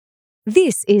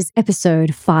This is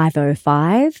episode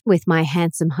 505 with my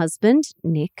handsome husband,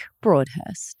 Nick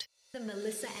Broadhurst. The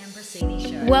Melissa Ambrosini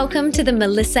Show. Welcome to the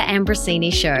Melissa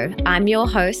Ambrosini Show. I'm your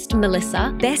host,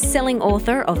 Melissa, best-selling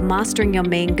author of Mastering Your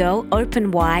Mean Girl,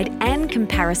 Open Wide, and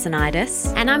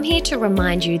Comparisonitis. And I'm here to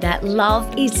remind you that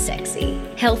love is sexy,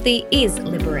 healthy is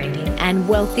liberating, and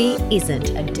wealthy isn't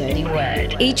a dirty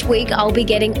word. Each week, I'll be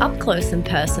getting up close and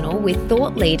personal with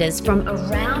thought leaders from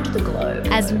around the globe,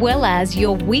 as well as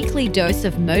your weekly dose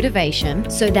of motivation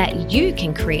so that you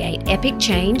can create epic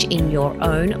change in your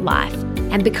own life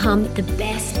and become the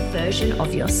best version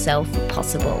of yourself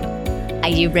possible. Are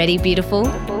you ready, beautiful?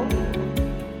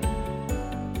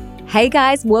 Hey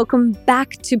guys, welcome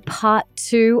back to part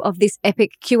 2 of this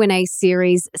epic Q&A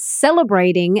series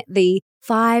celebrating the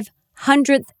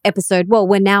 500th episode. Well,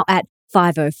 we're now at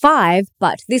 505,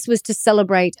 but this was to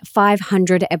celebrate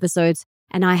 500 episodes.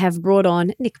 And I have brought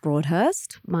on Nick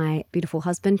Broadhurst, my beautiful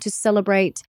husband, to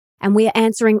celebrate. And we are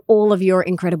answering all of your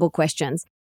incredible questions.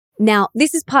 Now,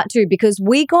 this is part 2 because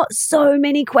we got so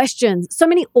many questions, so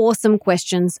many awesome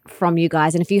questions from you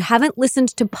guys. And if you haven't listened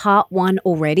to part 1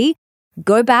 already,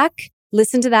 go back,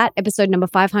 listen to that, episode number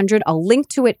 500. I'll link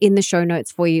to it in the show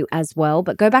notes for you as well.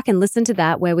 But go back and listen to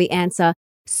that where we answer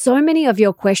so many of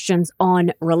your questions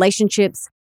on relationships.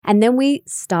 And then we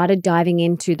started diving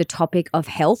into the topic of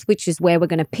health, which is where we're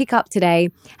going to pick up today.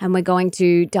 And we're going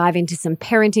to dive into some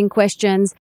parenting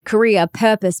questions, career,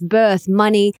 purpose, birth,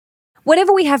 money,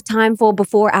 whatever we have time for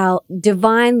before our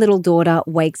divine little daughter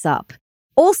wakes up.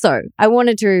 Also, I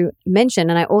wanted to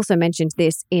mention, and I also mentioned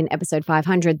this in episode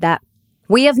 500, that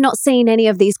we have not seen any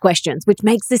of these questions, which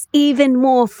makes this even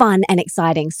more fun and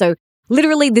exciting. So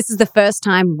literally, this is the first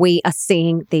time we are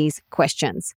seeing these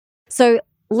questions. So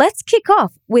let's kick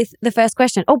off with the first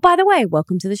question. Oh, by the way,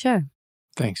 welcome to the show.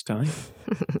 Thanks, darling.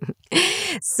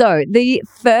 So the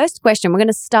first question, we're going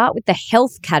to start with the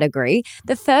health category.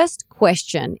 The first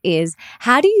question is,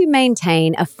 how do you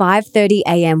maintain a 5:30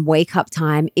 a.m. wake up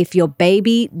time if your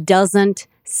baby doesn't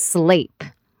sleep?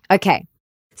 Okay,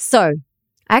 so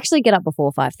I actually get up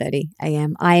before 5:30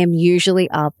 a.m. I am usually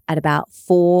up at about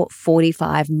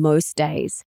 4:45 most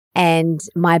days, and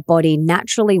my body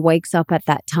naturally wakes up at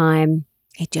that time.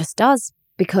 It just does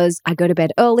because I go to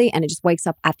bed early and it just wakes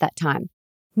up at that time.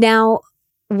 Now,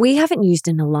 we haven't used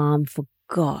an alarm for,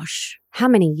 gosh, how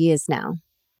many years now?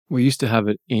 We used to have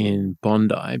it in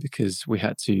Bondi because we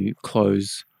had to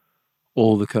close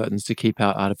all the curtains to keep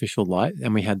out artificial light.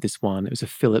 And we had this one, it was a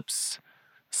Philips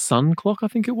sun clock, I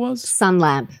think it was. Sun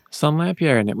lamp. Sun lamp,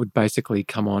 yeah. And it would basically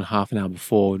come on half an hour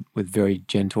before with very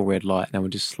gentle red light. And it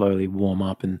would just slowly warm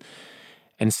up. And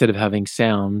instead of having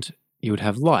sound, you would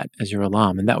have light as your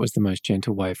alarm. And that was the most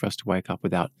gentle way for us to wake up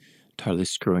without totally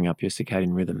screwing up your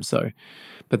circadian rhythm. So,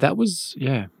 but that was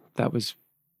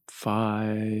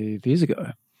 5 years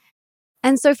ago.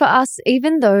 And so for us,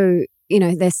 even though,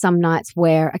 there's some nights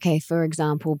where, okay, for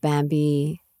example,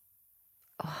 Bambi,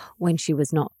 when she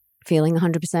was not feeling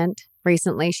 100%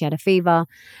 recently, she had a fever.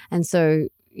 And so,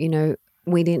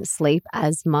 we didn't sleep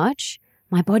as much.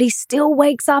 My body still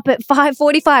wakes up at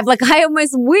 5:45. Like I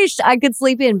almost wish I could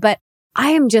sleep in, but I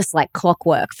am just like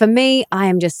clockwork. For me,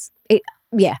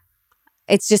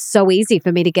 it's just so easy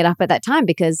for me to get up at that time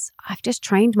because I've just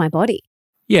trained my body.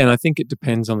 Yeah, and I think it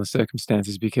depends on the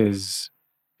circumstances because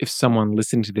if someone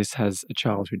listening to this has a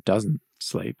child who doesn't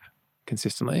sleep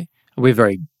consistently, we're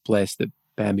very blessed that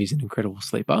Bambi's an incredible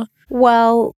sleeper.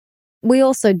 Well, we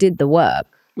also did the work.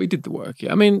 We did the work,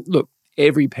 yeah. I mean, look,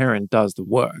 every parent does the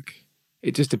work.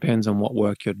 It just depends on what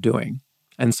work you're doing.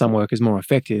 And some work is more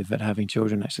effective at having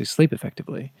children actually sleep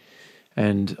effectively.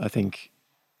 And I think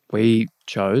we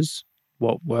chose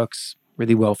what works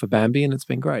really well for Bambi, and it's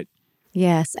been great.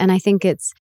 Yes, and I think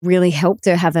it's really helped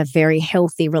her have a very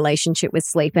healthy relationship with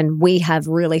sleep, and we have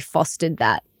really fostered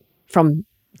that from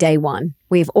day one.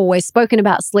 We've always spoken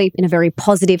about sleep in a very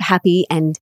positive, happy,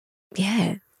 and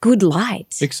good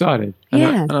light. Excited.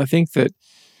 Yeah. And I think that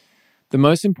the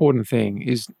most important thing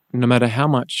is no matter how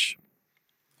much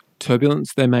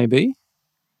turbulence there may be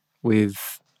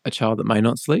with a child that may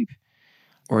not sleep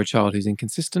or a child who's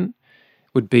inconsistent,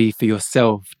 would be for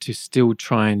yourself to still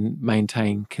try and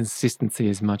maintain consistency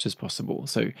as much as possible.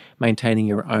 So maintaining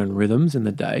your own rhythms in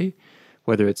the day,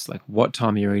 whether it's like what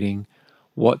time you're eating,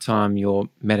 what time you're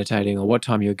meditating, or what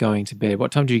time you're going to bed, what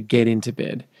time do you get into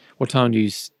bed, what time do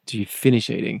you finish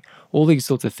eating. All these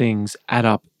sorts of things add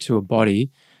up to a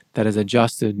body that is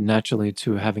adjusted naturally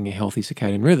to having a healthy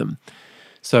circadian rhythm.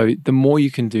 So the more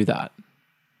you can do that,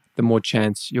 the more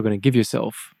chance you're going to give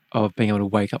yourself of being able to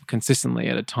wake up consistently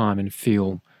at a time and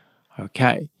feel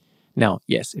okay. Now,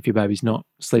 yes, if your baby's not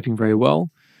sleeping very well,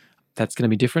 that's going to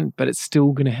be different, but it's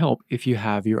still going to help if you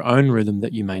have your own rhythm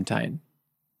that you maintain.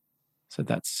 So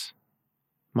that's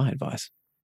my advice.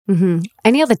 Mm-hmm.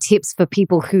 Any other tips for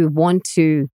people who want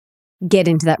to get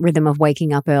into that rhythm of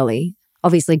waking up early?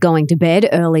 Obviously, going to bed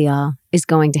earlier is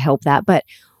going to help that. But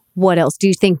what else? Do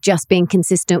you think just being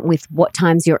consistent with what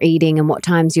times you're eating and what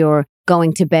times you're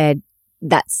going to bed,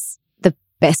 that's the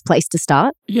best place to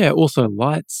start? Yeah, also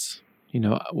lights. You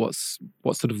know, what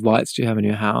sort of lights do you have in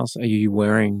your house? Are you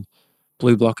wearing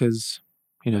blue blockers,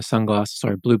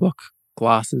 blue block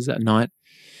glasses at night?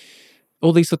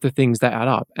 All these sorts of things that add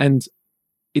up. And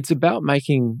it's about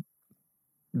making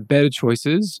better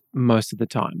choices most of the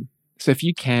time. So if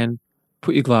you can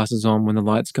put your glasses on when the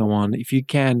lights go on, if you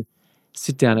can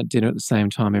sit down at dinner at the same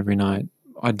time every night,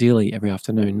 ideally every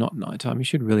afternoon, not nighttime, you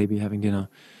should really be having dinner.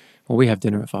 Well, we have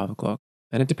dinner at 5:00.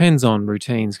 And it depends on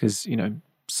routines because,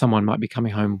 someone might be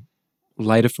coming home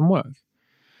later from work.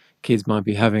 Kids might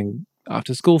be having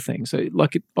after school things. So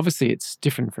obviously it's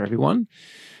different for everyone,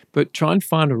 but try and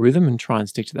find a rhythm and try and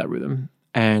stick to that rhythm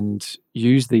and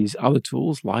use these other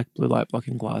tools like blue light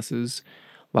blocking glasses,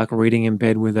 like reading in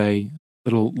bed with a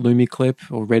little Lumi clip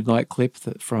or red light clip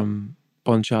from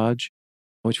Bon Charge,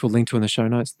 which we'll link to in the show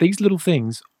notes. These little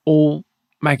things all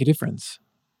make a difference,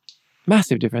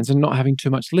 massive difference, and not having too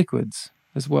much liquids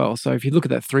as well. So if you look at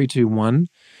that 3-2-1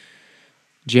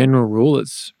 general rule,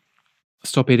 it's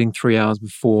stop eating 3 hours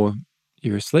before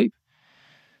you're asleep,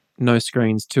 no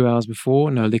screens 2 hours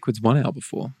before, no liquids 1 hour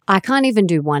before. I can't even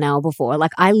do 1 hour before.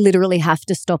 I literally have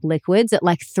to stop liquids at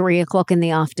 3:00 in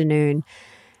the afternoon.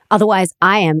 Otherwise,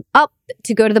 I am up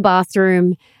to go to the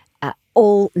bathroom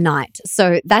all night.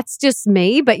 So that's just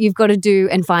me, but you've got to do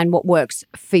and find what works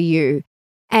for you.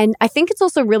 And I think it's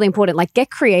also really important, get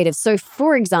creative. So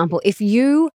for example, if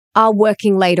you are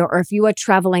working later or if you are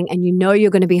traveling and you're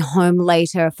going to be home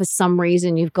later for some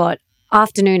reason, you've got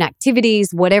afternoon activities,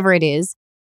 whatever it is,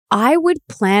 I would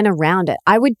plan around it.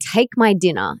 I would take my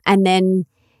dinner and then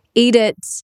eat it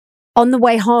on the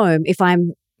way home if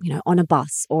I'm, on a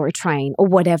bus or a train or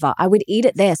whatever. I would eat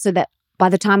it there so that by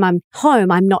the time I'm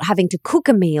home, I'm not having to cook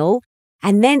a meal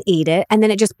and then eat it. And then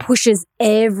it just pushes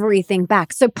everything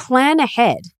back. So plan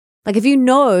ahead. If you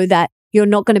know that you're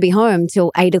not going to be home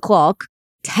till 8:00,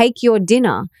 take your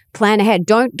dinner, plan ahead.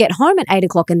 Don't get home at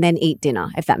 8:00 and then eat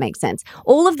dinner, if that makes sense.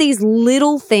 All of these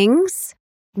little things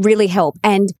really help.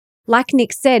 And like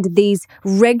Nick said, these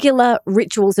regular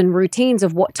rituals and routines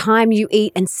of what time you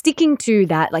eat and sticking to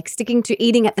that, sticking to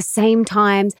eating at the same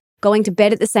times, going to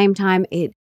bed at the same time,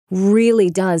 it really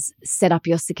does set up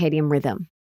your circadian rhythm.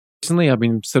 Recently, I've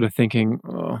been sort of thinking,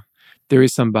 there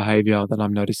is some behavior that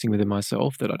I'm noticing within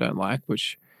myself that I don't like,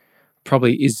 which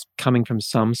probably is coming from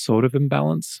some sort of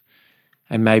imbalance.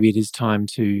 And maybe it is time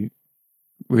to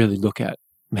really look at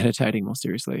meditating more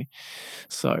seriously.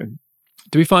 So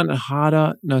do we find it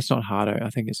harder? No, it's not harder. I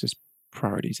think it's just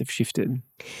priorities have shifted.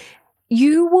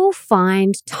 You will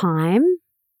find time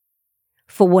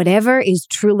for whatever is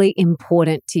truly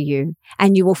important to you,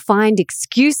 and you will find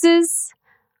excuses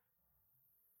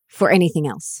for anything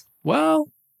else. Well,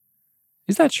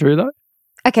 is that true though?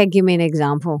 Okay, give me an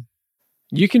example.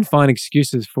 You can find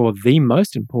excuses for the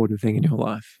most important thing in your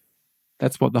life.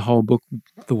 That's what the whole book,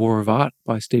 The War of Art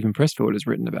by Stephen Pressfield, is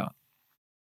written about.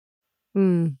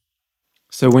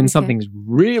 So when something's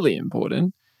really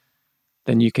important,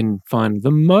 then you can find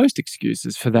the most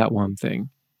excuses for that one thing.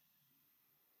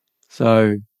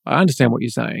 So I understand what you're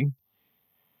saying.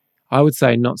 I would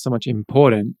say not so much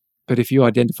important, but if you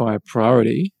identify a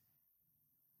priority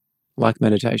like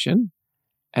meditation,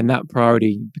 and that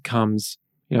priority becomes,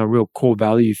 a real core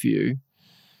value for you,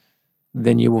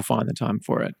 then you will find the time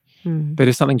for it. But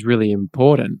if something's really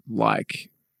important, like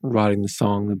writing the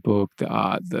song, the book, the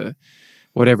art, the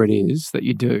whatever it is that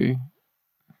you do,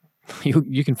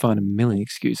 you can find a million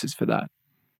excuses for that.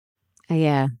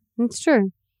 Yeah, it's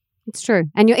true. It's true.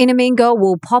 And your inner mean girl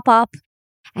will pop up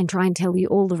and try and tell you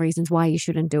all the reasons why you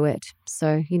shouldn't do it.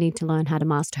 So you need to learn how to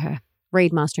master her.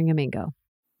 Read Mastering Your Mean Girl.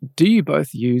 Do you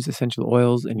both use essential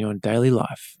oils in your daily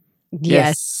life?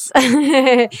 Yes.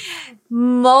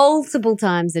 Multiple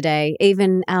times a day.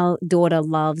 Even our daughter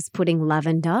loves putting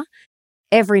lavender.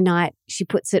 Every night she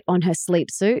puts it on her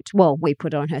sleep suit. Well, we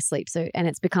put it on her sleep suit and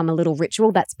it's become a little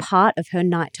ritual. That's part of her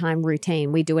nighttime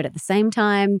routine. We do it at the same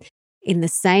time, in the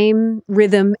same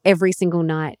rhythm every single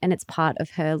night. And it's part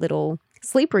of her little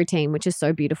sleep routine, which is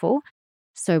so beautiful.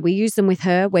 So we use them with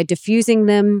her. We're diffusing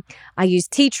them. I use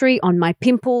tea tree on my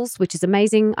pimples, which is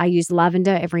amazing. I use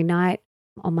lavender every night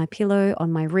on my pillow,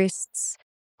 on my wrists,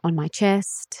 on my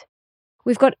chest.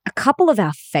 We've got a couple of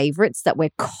our favorites that we're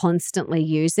constantly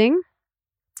using.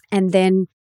 And then,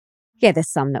 Yeah, there's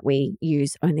some that we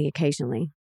use only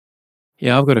occasionally.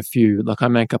 Yeah, I've got a few. Like I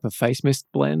make up a face mist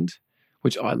blend,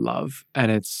 which I love,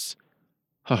 and it's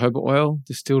jojoba oil,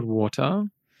 distilled water,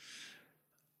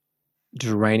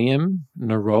 geranium,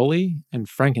 neroli, and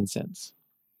frankincense.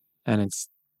 And it's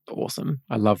awesome.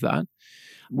 I love that.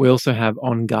 We also have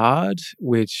On Guard,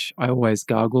 which I always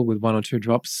gargle with 1 or 2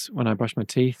 drops when I brush my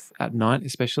teeth at night,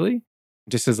 especially,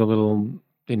 just as a little,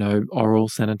 oral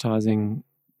sanitizing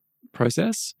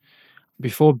process.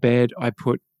 Before bed, I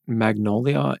put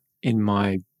Magnolia in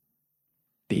my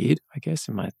beard, I guess,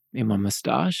 in my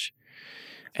mustache.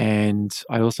 And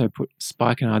I also put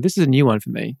spikenard. This is a new one for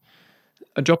me.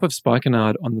 A drop of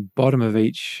spikenard on the bottom of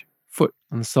each foot,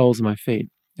 on the soles of my feet.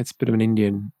 It's a bit of an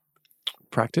Indian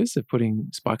practice of putting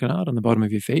spikenard on the bottom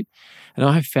of your feet. And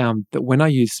I have found that when I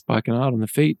use spikenard on the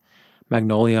feet,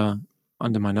 Magnolia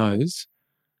under my nose,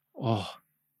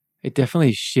 it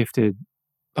definitely shifted.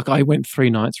 Like I went 3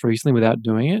 nights recently without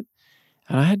doing it,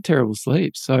 and I had terrible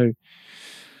sleep. So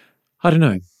I don't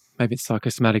know, maybe it's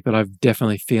psychosomatic, but I'm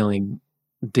definitely feeling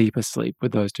deeper sleep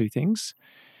with those 2 things.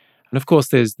 And of course,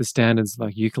 there's the standards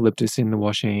like eucalyptus in the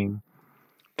washing,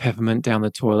 peppermint down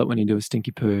the toilet when you do a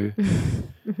stinky poo.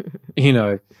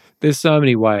 There's so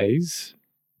many ways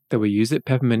that we use it.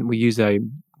 Peppermint,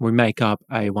 we make up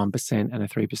a 1% and a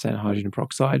 3% hydrogen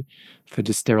peroxide for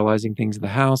just sterilizing things in the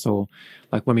house, or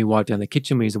like when we wipe down the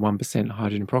kitchen, we use a 1%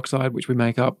 hydrogen peroxide, which we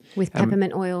make up. With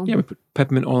peppermint oil. Yeah, we put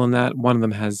peppermint oil in that. One of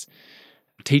them has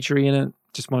tea tree in it,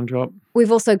 just 1 drop.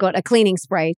 We've also got a cleaning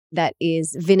spray that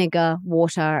is vinegar,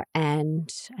 water, and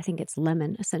I think it's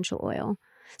lemon essential oil.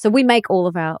 So we make all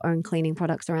of our own cleaning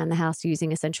products around the house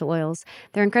using essential oils.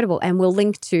 They're incredible. And we'll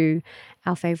link to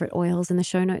our favorite oils in the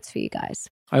show notes for you guys.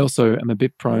 I also am a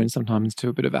bit prone sometimes to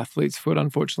a bit of athlete's foot,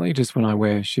 unfortunately, just when I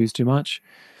wear shoes too much.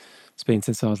 It's been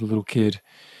since I was a little kid.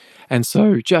 And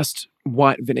so just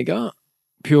white vinegar,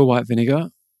 pure white vinegar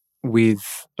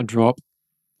with a drop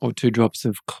or 2 drops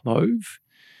of clove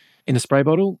in a spray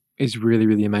bottle is really,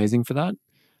 really amazing for that.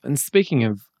 And speaking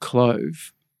of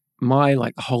clove, my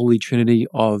holy trinity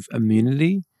of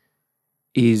immunity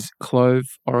is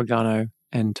clove, oregano,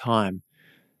 and thyme.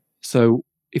 So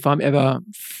if I'm ever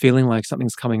feeling like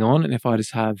something's coming on, and if I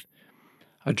just have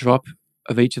a drop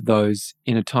of each of those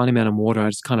in a tiny amount of water, I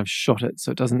just kind of shot it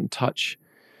so it doesn't touch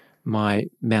my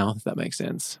mouth, if that makes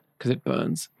sense, because it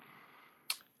burns.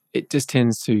 It just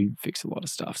tends to fix a lot of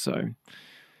stuff. So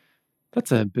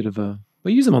that's a bit of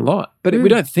we use them a lot, but we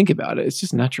don't think about it. It's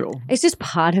just natural. It's just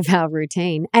part of our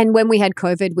routine. And when we had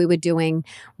COVID, we were doing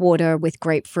water with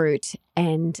grapefruit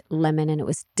and lemon, and it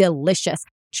was delicious.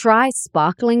 Try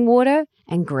sparkling water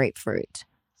and grapefruit.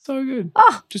 So good.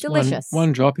 Oh, just delicious.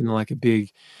 One drop in a big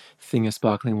thing of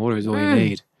sparkling water is all you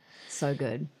need. So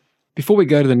good. Before we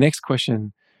go to the next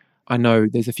question, I know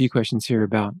there's a few questions here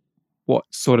about what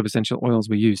sort of essential oils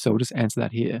we use. So we'll just answer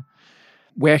that here.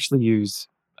 We actually use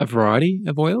a variety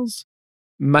of oils,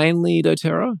 mainly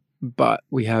doTERRA, but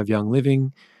we have Young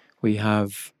Living. We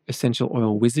have Essential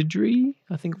Oil Wizardry,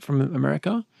 I think, from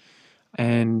America.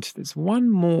 And there's one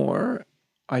more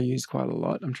I use quite a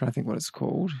lot. I'm trying to think what it's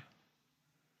called.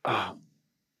 Oh,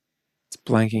 it's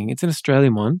blanking. It's an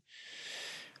Australian one.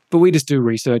 But we just do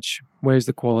research. Where's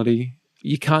the quality?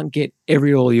 You can't get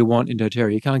every oil you want in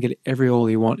doTERRA. You can't get every oil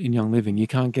you want in Young Living. You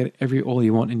can't get every oil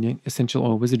you want in Essential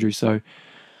Oil Wizardry. So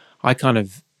I kind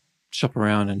of shop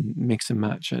around and mix and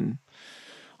match, and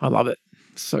I love it.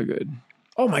 So good.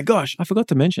 Oh my gosh, I forgot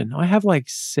to mention, I have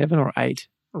 7 or 8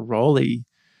 roller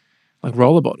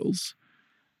bottles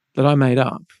that I made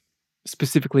up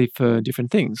specifically for different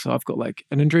things. So I've got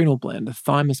an adrenal blend, a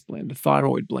thymus blend, a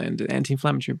thyroid blend, an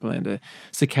anti-inflammatory blend, a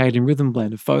circadian rhythm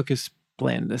blend, a focus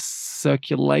blend, a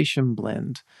circulation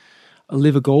blend, a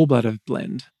liver gallbladder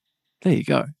blend. There you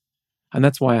go. And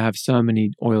that's why I have so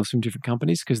many oils from different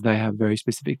companies, because they have very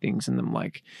specific things in them,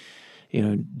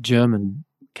 German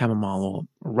chamomile or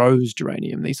rose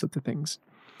geranium, these sorts of things.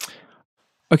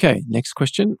 Okay, next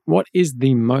question. What is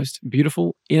the most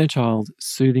beautiful inner child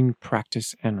soothing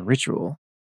practice and ritual?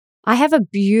 I have a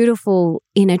beautiful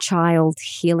inner child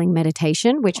healing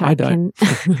meditation, which I don't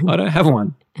have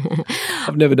one.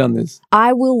 I've never done this.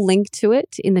 I will link to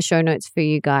it in the show notes for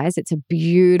you guys. It's a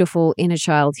beautiful inner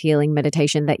child healing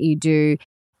meditation that you do,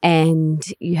 and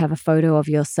you have a photo of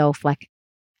yourself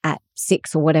at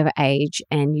 6 or whatever age,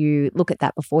 and you look at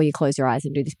that before you close your eyes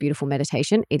and do this beautiful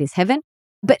meditation. It is heaven.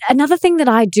 But another thing that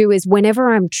I do is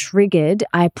whenever I'm triggered,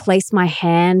 I place my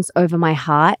hands over my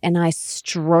heart and I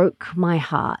stroke my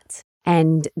heart.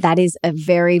 And that is a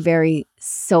very, very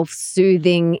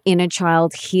self-soothing, inner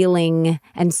child healing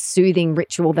and soothing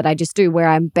ritual that I just do, where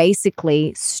I'm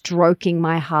basically stroking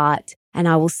my heart And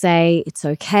I will say, it's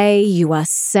okay, you are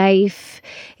safe.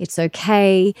 It's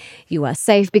okay, you are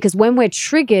safe. Because when we're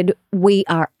triggered, we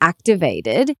are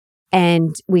activated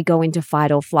and we go into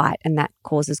fight or flight, and that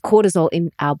causes cortisol in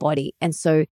our body. And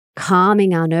so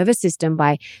calming our nervous system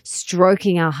by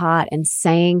stroking our heart and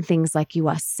saying things like, you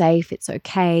are safe, it's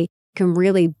okay, can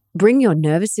really bring your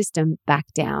nervous system back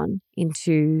down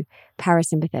into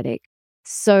parasympathetic.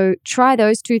 So try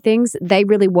those two things. They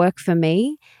really work for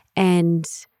me, and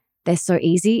they're so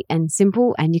easy and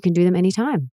simple, and you can do them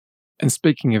anytime. And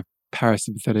speaking of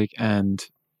parasympathetic and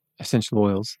essential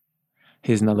oils,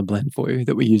 here's another blend for you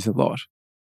that we use a lot.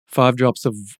 5 drops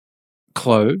of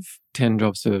clove, 10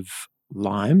 drops of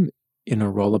lime in a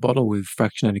roller bottle with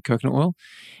fractionated coconut oil,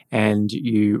 and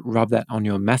you rub that on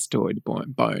your mastoid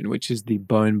bone, which is the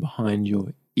bone behind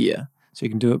your ear. So you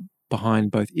can do it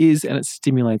behind both ears, and it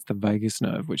stimulates the vagus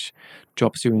nerve, which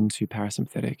drops you into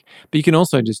parasympathetic. But you can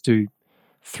also just do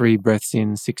 3 breaths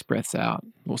in, 6 breaths out.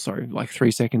 Or sorry, like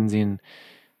 3 seconds in,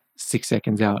 6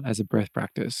 seconds out as a breath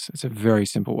practice. It's a very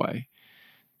simple way.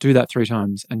 Do that 3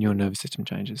 times and your nervous system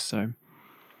changes. So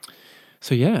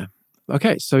yeah.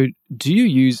 Okay, so do you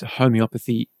use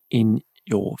homeopathy in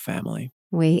your family?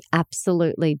 We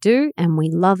absolutely do, and we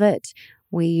love it.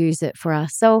 We use it for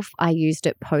ourselves. I used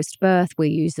it post-birth. We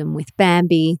use them with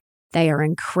Bambi. They are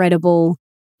incredible.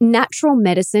 Natural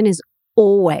medicine is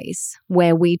always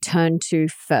where we turn to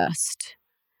first.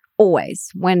 Always.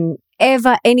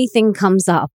 Whenever anything comes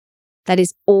up, that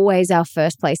is always our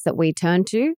first place that we turn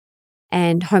to.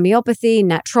 And homeopathy,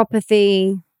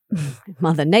 naturopathy,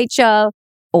 Mother Nature,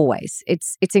 always.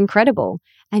 It's incredible.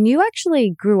 And you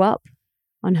actually grew up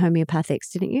on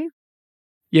homeopathics, didn't you?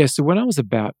 Yeah, so when I was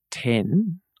about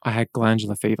 10, I had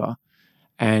glandular fever,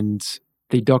 and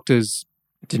the doctors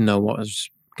didn't know what was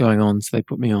going on, so they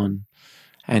put me on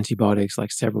antibiotics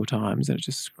like several times, and it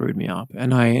just screwed me up.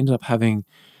 And I ended up having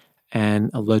an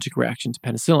allergic reaction to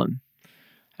penicillin,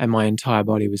 and my entire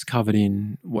body was covered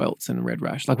in welts and red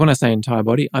rash. Like when I say entire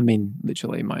body, I mean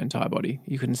literally my entire body.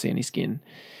 You couldn't see any skin.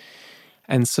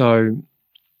 And so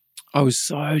I was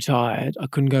so tired. I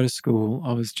couldn't go to school.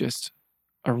 I was just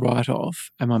a write-off.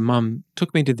 And my mum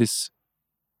took me to this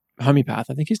homeopath.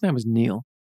 I think his name was Neil.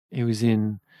 He was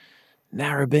in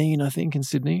Narrabeen, I think, in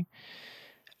Sydney,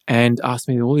 and asked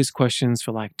me all these questions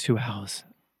for like 2 hours,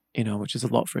 which is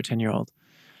a lot for a 10-year-old.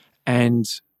 And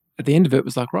at the end of it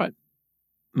was like, right,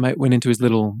 mate went into his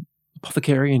little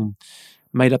apothecary and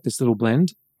made up this little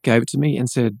blend, gave it to me and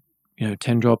said,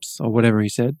 10 drops or whatever he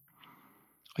said.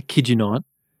 I kid you not.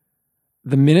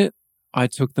 The minute I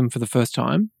took them for the first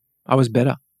time, I was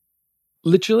better.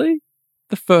 Literally,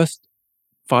 the first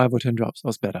 5 or 10 drops, I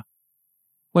was better.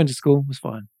 Went to school, was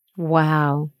fine.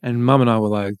 Wow. And Mum and I were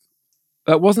like,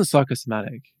 that wasn't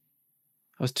psychosomatic.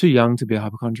 I was too young to be a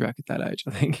hypochondriac at that age,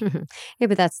 I think. Yeah,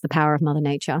 but that's the power of Mother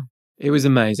Nature. It was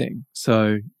amazing.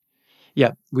 So,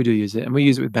 yeah, we do use it. And we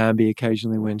use it with Bambi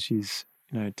occasionally when she's,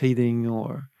 teething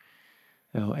or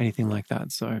anything like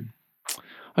that. So,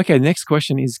 okay, the next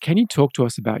question is, can you talk to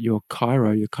us about your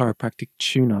chiropractic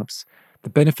tune-ups, the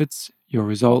benefits, your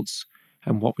results,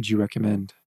 and what would you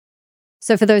recommend?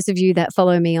 So for those of you that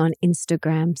follow me on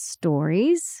Instagram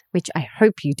stories, which I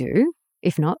hope you do,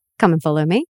 if not, come and follow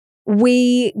me.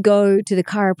 We go to the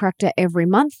chiropractor every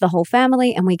month, the whole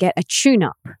family, and we get a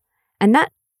tune-up. And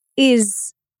that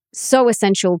is so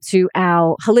essential to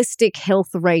our holistic health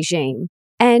regime.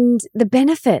 And the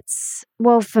benefits,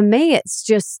 well, for me, it's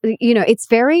just, it's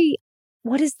very,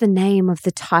 what is the name of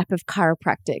the type of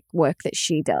chiropractic work that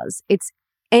she does? It's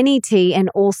NET and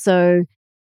also...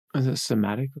 Is it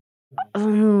somatic? Oh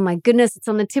my goodness, it's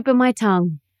on the tip of my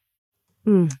tongue.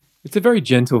 It's a very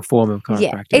gentle form of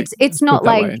chiropractic. Yeah, it's not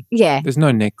like, way. Yeah. There's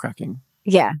no neck cracking.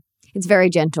 Yeah, it's very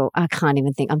gentle. I can't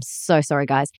even think. I'm so sorry,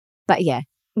 guys. But yeah,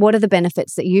 what are the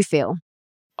benefits that you feel?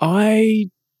 I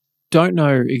don't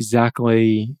know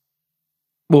exactly.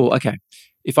 Well, okay.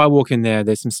 If I walk in there,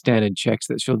 there's some standard checks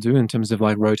that she'll do in terms of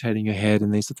like rotating your head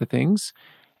and these sorts of things.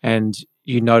 And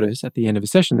you notice at the end of a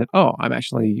session that, I'm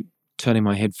actually turning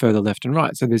my head further left and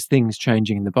right. So there's things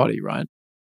changing in the body, right?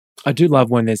 I do love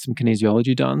when there's some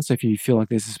kinesiology done. So if you feel like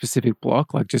there's a specific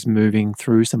block, like just moving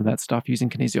through some of that stuff using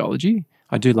kinesiology,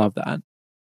 I do love that.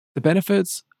 The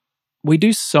benefits, we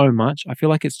do so much. I feel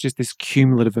like it's just this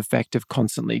cumulative effect of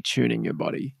constantly tuning your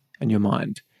body and your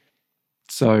mind.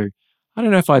 So I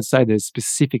don't know if I'd say there's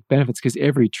specific benefits because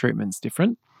every treatment's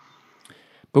different.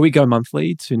 But we go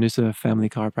monthly to Noosa Family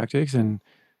Chiropractics and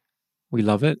we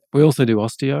love it. We also do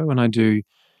osteo, and I do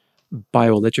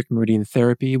bioelectric meridian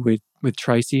therapy with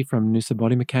Tracy from Noosa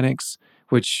Body Mechanics,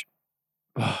 which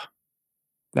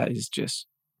that is just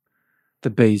the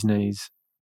bee's knees.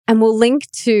 And we'll link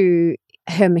to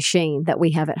her machine that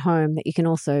we have at home that you can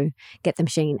also get the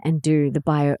machine and do the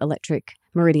bioelectric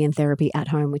meridian therapy at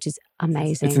home, which is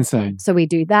amazing. It's insane. So we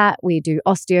do that. We do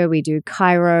osteo. We do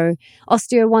chiro.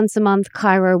 Osteo once a month,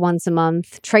 chiro once a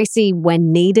month. Tracy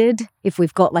when needed, if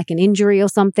we've got like an injury or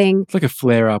something. It's like a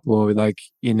flare up, or like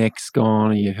your neck's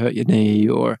gone, or you hurt your knee,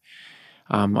 or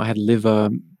I had liver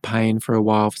pain for a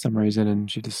while for some reason,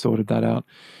 and she just sorted that out.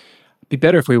 It'd be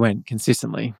better if we went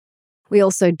consistently. We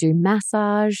also do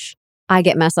massage. I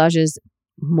get massages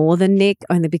more than Nick,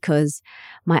 only because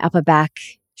my upper back,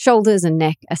 shoulders and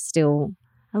neck are still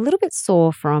a little bit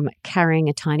sore from carrying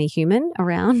a tiny human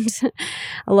around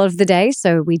a lot of the day.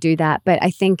 So we do that. But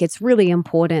I think it's really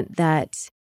important that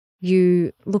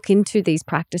you look into these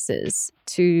practices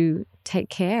to take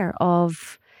care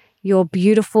of your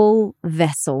beautiful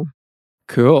vessel.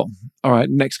 Cool. All right,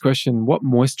 next question. What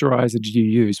moisturizer did you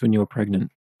use when you were pregnant?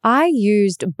 I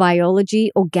used Biology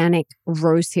Organic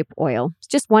Rosehip Oil. It's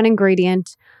just one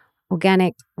ingredient,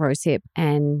 organic rosehip,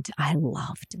 and I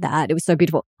loved that. It was so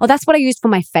beautiful. Oh, that's what I used for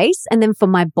my face. And then for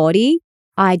my body,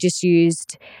 I just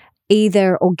used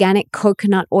either organic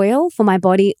coconut oil for my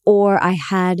body, or I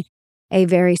had a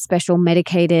very special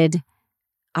medicated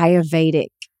Ayurvedic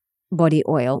body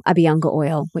oil, Abhyanga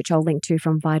oil, which I'll link to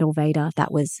from Vital Veda.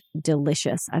 That was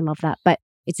delicious. I love that. But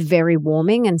it's very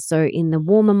warming. And so in the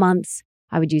warmer months,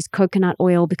 I would use coconut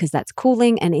oil because that's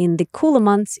cooling. And in the cooler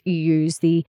months, you use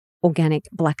the organic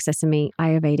black sesame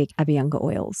Ayurvedic Abhyanga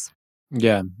oils.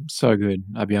 Yeah, so good.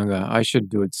 Abhyanga. I should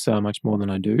do it so much more than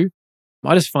I do.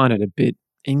 I just find it a bit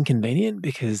inconvenient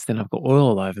because then I've got oil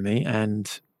all over me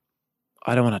and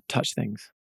I don't want to touch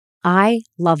things. I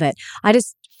love it. I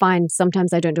just find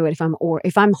sometimes I don't do it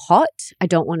if I'm hot, I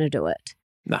don't want to do it.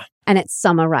 Nah. And it's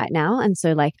summer right now. And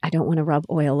so like, I don't want to rub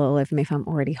oil all over me if I'm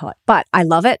already hot, but I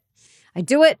love it. I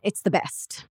do it. It's the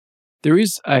best. There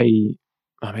is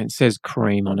it says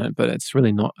cream on it, but it's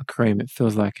really not a cream. It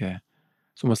feels like it's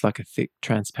almost like a thick,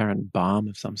 transparent balm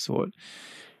of some sort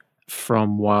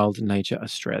from Wild Nature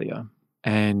Australia.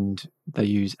 And they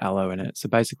use aloe in it. So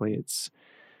basically it's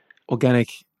organic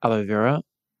aloe vera,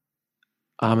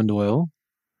 almond oil,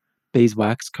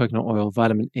 beeswax, coconut oil,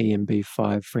 vitamin E and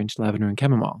B5, French lavender and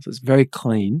chamomile. So it's very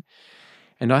clean.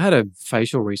 And I had a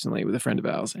facial recently with a friend of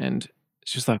ours, and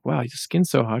it's just like, wow, your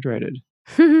skin's so hydrated.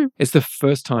 It's the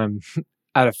first time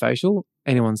at a facial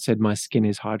anyone said my skin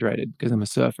is hydrated, because I'm a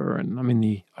surfer and I'm in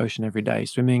the ocean every day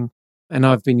swimming. And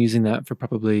I've been using that for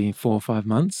probably 4 or 5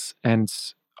 months. And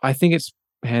I think it's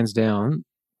hands down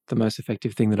the most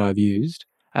effective thing that I've used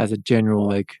as a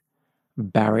general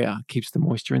barrier, keeps the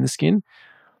moisture in the skin.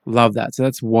 Love that. So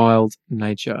that's Wild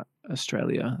Nature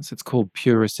Australia. So it's called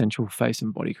Pure Essential Face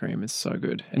and Body Cream. It's so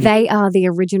good. And they are the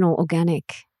original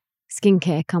organic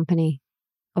skincare company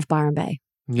of Byron Bay.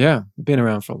 Yeah, been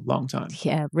around for a long time.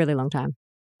 Yeah, really long time.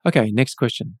 Okay, next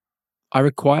question. I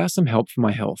require some help for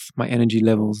my health, my energy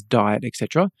levels, diet,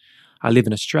 etc. I live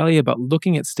in Australia, but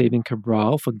looking at Stephen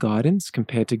Cabral for guidance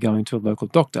compared to going to a local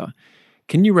doctor.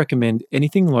 Can you recommend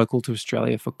anything local to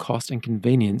Australia for cost and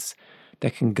convenience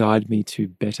that can guide me to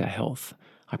better health?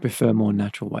 I prefer more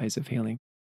natural ways of healing.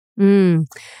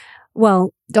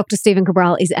 Well, Dr. Stephen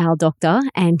Cabral is our doctor,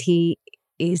 and he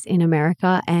is in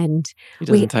America, and He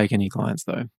doesn't take any clients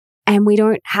though. And we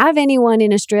don't have anyone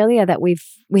in Australia that we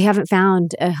haven't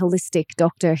found a holistic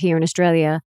doctor here in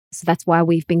Australia. So that's why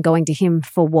we've been going to him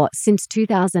for since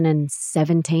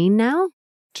 2017 now?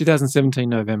 2017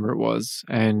 November it was.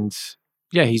 And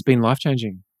yeah, he's been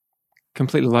life-changing,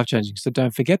 completely life-changing. So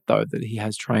don't forget though that he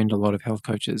has trained a lot of health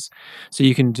coaches. So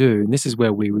you can do, and this is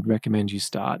where we would recommend you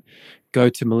start, go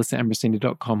to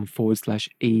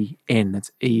melissaambrosini.com/EN.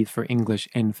 That's E for English,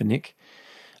 N for Nick.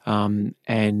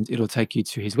 And it'll take you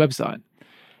to his website.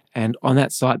 And on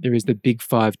that site, there is the big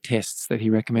 5 tests that he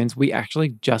recommends. We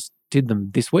actually just did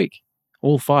them this week,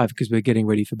 all 5, because we're getting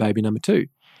ready for baby number 2.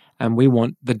 And we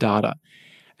want the data.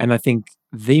 And I think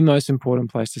the most important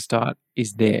place to start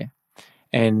is there.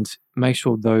 And make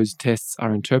sure those tests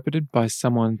are interpreted by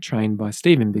someone trained by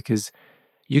Stephen, because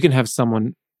you can have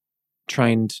someone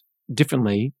trained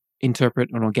differently interpret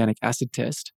an organic acid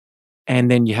test,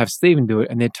 and then you have Stephen do it,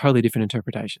 and they're totally different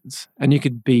interpretations. And you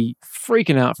could be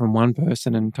freaking out from one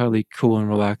person and totally cool and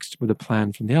relaxed with a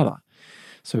plan from the other.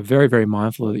 So very, very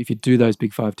mindful of, if you do those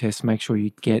big 5 tests, make sure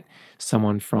you get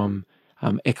someone from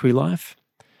EquiLife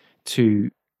to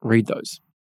read those.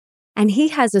 And he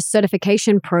has a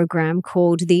certification program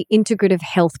called the Integrative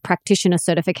Health Practitioner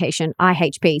Certification,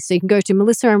 IHP. So you can go to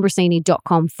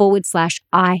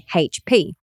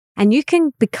melissaambrosini.com/IHP, and you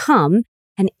can become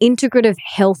an integrative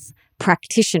health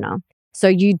practitioner. So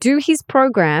you do his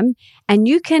program and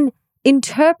you can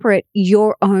interpret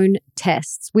your own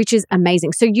tests, which is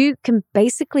amazing. So you can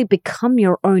basically become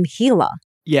your own healer.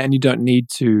 Yeah, and you don't need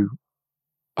to.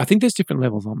 I think there's different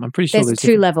levels. I'm pretty sure There's two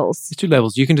different- levels. There's 2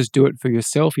 levels. You can just do it for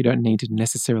yourself. You don't need to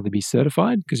necessarily be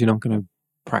certified because you're not going to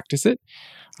practice it.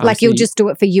 Like So you'll just do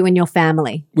it for you and your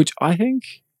family. which I think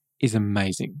is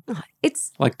amazing.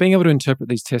 It's Like being able to interpret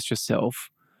these tests yourself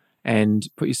and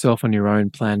put yourself on your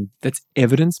own plan that's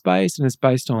evidence-based and is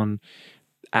based on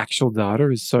actual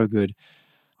data is so good.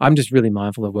 I'm just really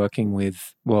mindful of working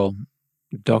with, well,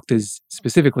 doctors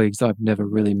specifically because I've never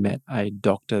really met a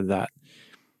doctor that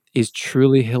is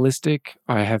truly holistic.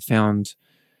 I have found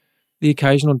the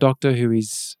occasional doctor who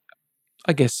is,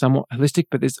 I guess, somewhat holistic,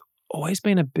 but there's always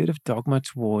been a bit of dogma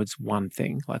towards one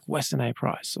thing, like Weston A.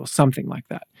 Price or something like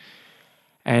that.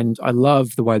 And I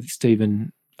love the way that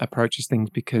Stephen approaches things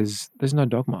because there's no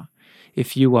dogma.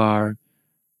 If you're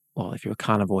a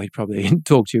carnivore, he'd probably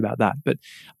talk to you about that. But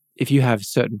if you have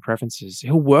certain preferences,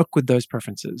 he'll work with those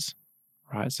preferences,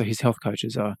 right? So his health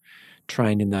coaches are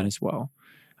trained in that as well.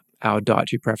 Our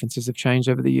dietary preferences have changed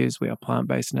over the years. We are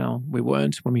plant-based now. We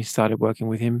weren't when we started working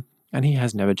with him. And he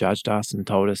has never judged us and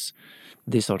told us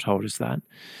this or told us that.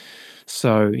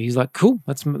 So he's like, cool,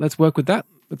 let's work with that.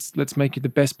 Let's make you the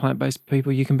best plant-based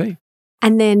people you can be.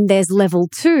 And then there's level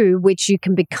 2, which you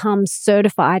can become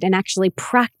certified and actually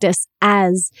practice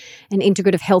as an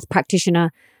integrative health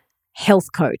practitioner,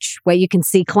 health coach, where you can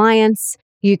see clients,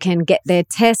 you can get their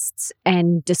tests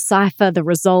and decipher the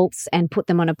results and put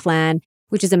them on a plan,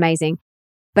 which is amazing.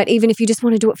 But even if you just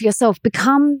want to do it for yourself,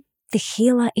 become the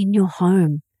healer in your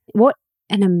home. What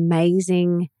an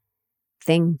amazing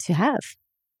thing to have.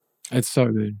 It's so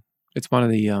good. It's one of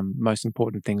the most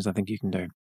important things I think you can do.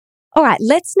 All right,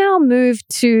 let's now move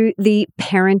to the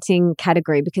parenting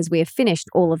category because we have finished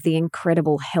all of the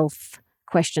incredible health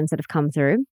questions that have come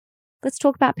through. Let's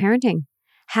talk about parenting.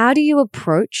 How do you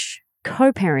approach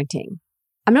co-parenting?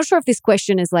 I'm not sure if this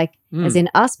question is like as in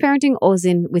us parenting or as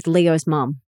in with Leo's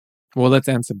mum. Well, let's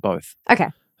answer both. Okay.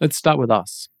 Let's start with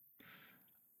us.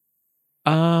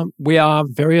 We are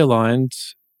very aligned,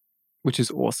 which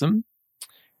is awesome.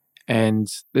 And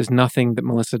there's nothing that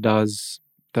Melissa does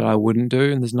that I wouldn't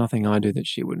do, and there's nothing I do that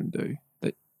she wouldn't do.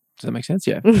 Does that make sense?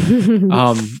 Yeah.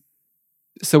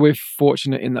 So we're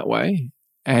fortunate in that way,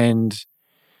 and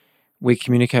we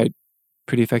communicate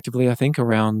pretty effectively, I think,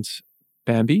 around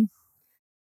Bambi.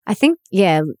 I think,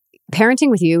 parenting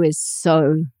with you is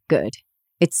so good.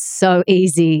 It's so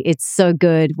easy. It's so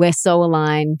good. We're so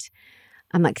aligned.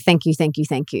 I'm like, thank you, thank you,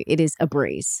 thank you. It is a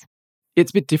breeze.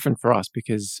 It's a bit different for us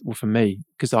for me,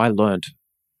 because I learned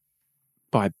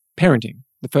by parenting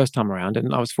the first time around.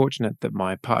 And I was fortunate that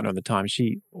my partner at the time,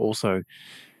 she also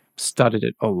studied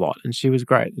it a lot and she was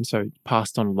great. And so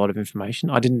passed on a lot of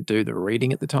information. I didn't do the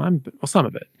reading at the time, some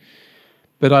of it.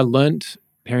 But I learned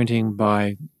parenting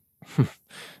by kind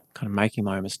of making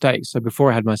my own mistakes. So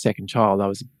before I had my second child, I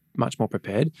was much more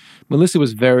prepared. Melissa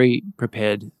was very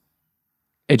prepared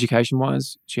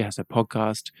education-wise. She has a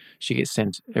podcast. She gets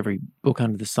sent every book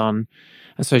under the sun.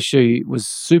 And so she was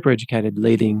super educated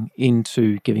leading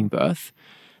into giving birth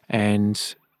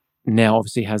and now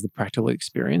obviously has the practical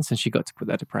experience, and she got to put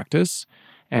that to practice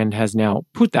and has now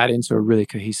put that into a really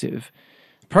cohesive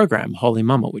program, Holy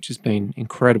Mama, which has been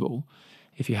incredible.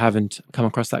 If you haven't come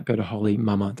across that, go to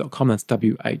holymama.com. That's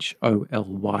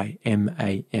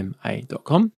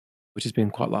WHOLYMAMA.com, which has been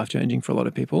quite life-changing for a lot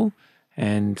of people.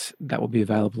 And that will be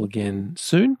available again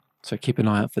soon. So keep an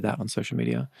eye out for that on social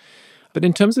media. But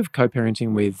in terms of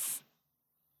co-parenting with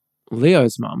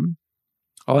Leo's mum,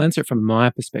 I'll answer it from my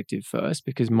perspective first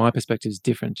because my perspective is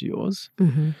different to yours.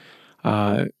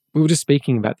 Mm-hmm. We were just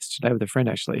speaking about this today with a friend,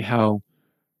 actually, how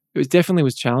it definitely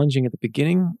was challenging at the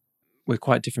beginning. We're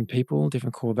quite different people,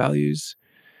 different core values,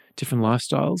 different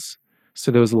lifestyles. So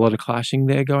there was a lot of clashing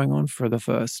there going on for the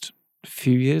first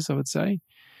few years, I would say.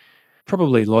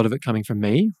 Probably a lot of it coming from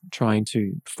me, trying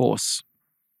to force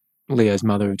Leo's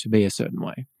mother to be a certain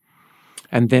way.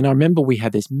 And then I remember we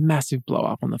had this massive blow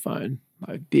up on the phone,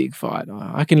 like big fight.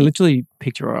 I can literally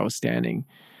picture where I was standing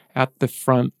at the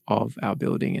front of our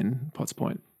building in Potts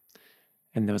Point.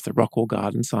 And there was the Rockwall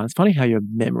Garden sign. It's funny how your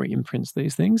memory imprints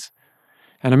these things.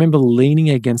 And I remember leaning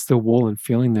against the wall and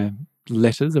feeling the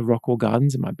letters of Rockwall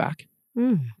Gardens in my back.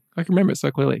 I can remember it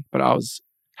so clearly, but I was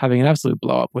having an absolute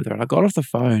blow up with her. And I got off the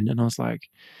phone and I was like,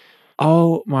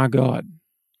 oh my God,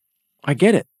 I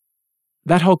get it.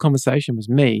 That whole conversation was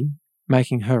me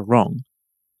making her wrong.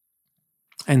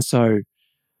 And so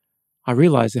I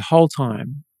realized the whole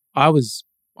time I was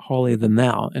holier than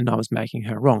thou and I was making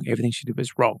her wrong. Everything she did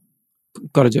was wrong.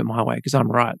 Got to do it my way because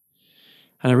I'm right.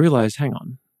 And I realized, hang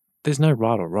on, there's no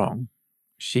right or wrong.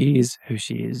 she is who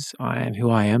she is. I am who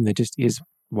I am. There just is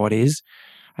what is.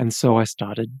 And so I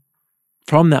started,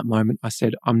 from that moment, I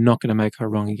said, I'm not going to make her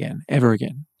wrong again, ever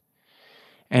again.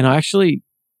 And I actually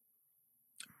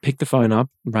picked the phone up,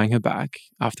 rang her back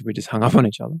after we just hung up on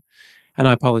each other, and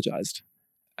I apologized.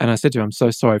 And I said to her, I'm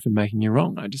so sorry for making you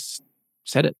wrong. I just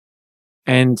said it.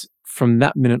 And from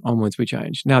that minute onwards, we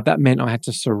changed. Now, that meant I had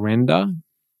to surrender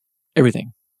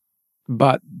everything.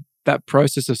 But that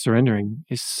process of surrendering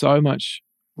is so much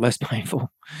less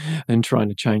painful than trying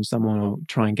to change someone or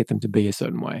try and get them to be a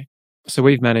certain way. So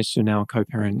we've managed to now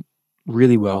co-parent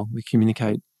really well. We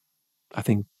communicate, I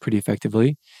think, pretty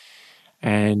effectively.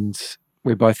 And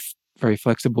we're both very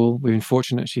flexible. We've been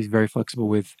fortunate. She's very flexible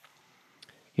with,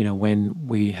 when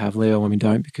we have Leo, when we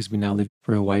don't, because we now live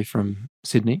far away from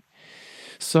Sydney.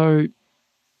 So,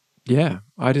 yeah,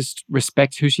 I just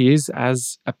respect who she is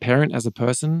as a parent, as a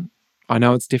person. I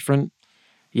know it's different.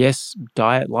 Yes,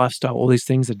 diet, lifestyle, all these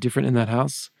things are different in that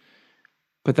house.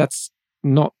 But that's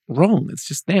not wrong. It's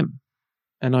just them.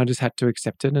 And I just had to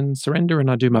accept it and surrender.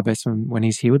 And I do my best when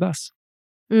he's here with us.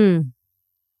 Mm.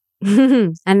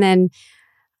 And then,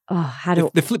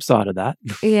 the flip side of that.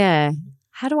 Yeah.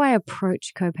 How do I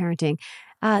approach co-parenting?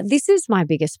 This is my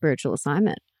biggest spiritual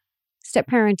assignment. Step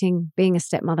parenting, being a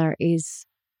stepmother, is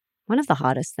one of the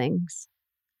hardest things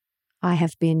I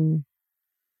have been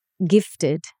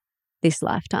gifted this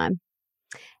lifetime.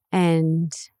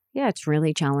 And yeah, it's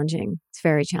really challenging. It's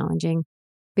very challenging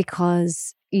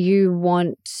because you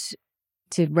want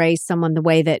to raise someone the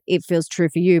way that it feels true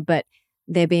for you, but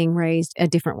they're being raised a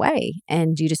different way.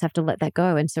 And you just have to let that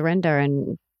go and surrender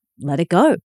and let it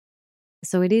go.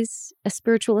 So it is a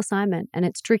spiritual assignment and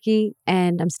it's tricky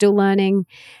and I'm still learning.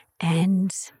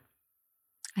 And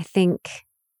I think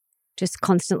just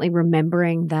constantly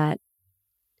remembering that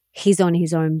he's on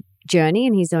his own journey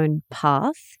and his own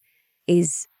path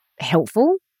is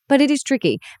helpful, but it is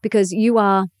tricky because you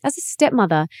are, as a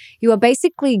stepmother, you are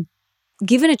basically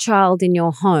given a child in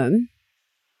your home.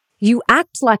 You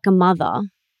act like a mother,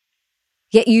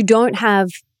 yet you don't have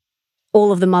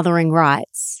all of the mothering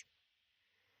rights.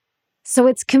 So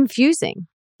it's confusing.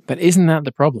 But isn't that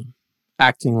the problem?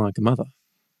 Acting like a mother.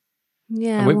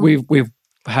 Yeah. We've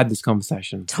had this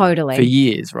conversation totally for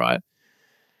years, right?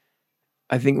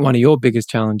 I think one of your biggest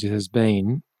challenges has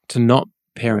been to not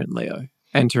parent Leo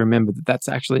and to remember that that's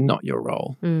actually not your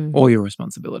role or your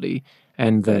responsibility,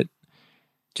 and that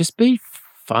just be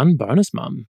fun bonus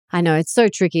mum. I know, it's so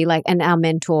tricky. And our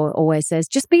mentor always says,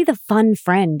 just be the fun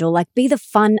friend or be the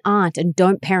fun aunt and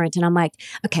don't parent. And I'm like,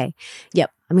 okay,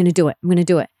 yep, I'm going to do it. I'm going to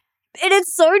do it. And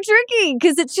it's so tricky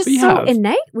because it's just so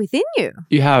innate within you.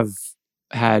 You have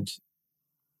had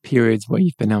periods where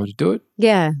you've been able to do it.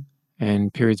 Yeah.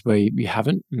 And periods where you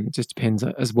haven't. And it just depends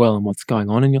as well on what's going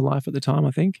on in your life at the time,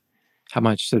 I think. How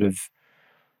much sort of,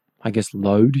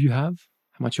 load you have,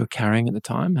 how much you're carrying at the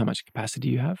time, how much capacity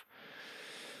you have.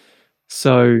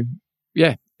 So,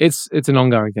 yeah, it's an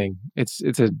ongoing thing. It's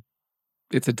a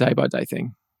day-by-day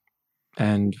thing.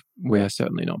 And we're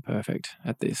certainly not perfect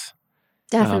at this.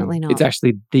 Definitely not. It's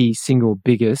actually the single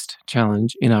biggest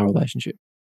challenge in our relationship.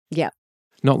 Yeah.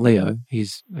 Not Leo.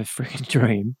 He's a freaking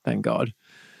dream, thank God.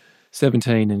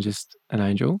 17 and just an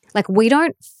angel. We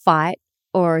don't fight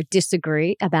or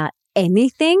disagree about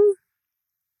anything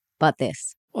but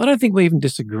this. Well, I don't think we even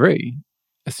disagree.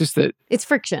 It's just that it's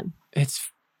friction. It's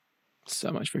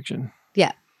so much friction.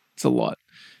 Yeah. It's a lot.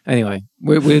 Anyway,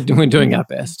 we're doing our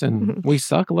best and we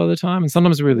suck a lot of the time and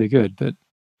sometimes we're really good.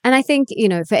 And I think,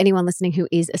 for anyone listening who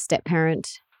is a step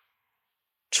parent,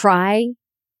 try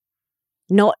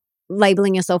not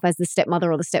labeling yourself as the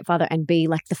stepmother or the stepfather and be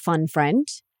the fun friend.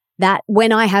 That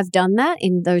when I have done that,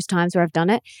 in those times where I've done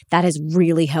it, that has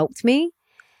really helped me.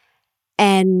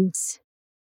 And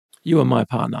you are my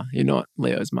partner. You're not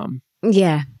Leo's mum.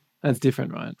 Yeah. That's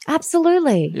different, right?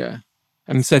 Absolutely. Yeah.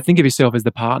 And so think of yourself as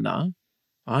the partner.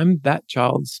 I'm that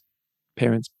child's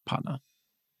parent's partner.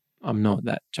 I'm not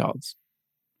that child's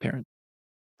parent.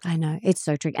 I know. It's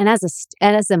so tricky. And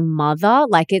as a mother,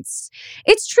 it's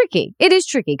tricky. It is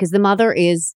tricky because the mother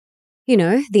is,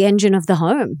 the engine of the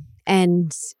home.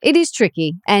 And it is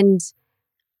tricky. And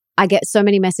I get so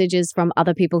many messages from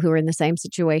other people who are in the same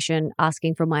situation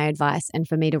asking for my advice and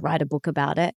for me to write a book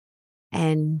about it.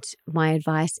 And my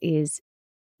advice is,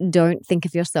 don't think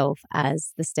of yourself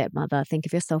as the stepmother. Think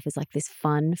of yourself as this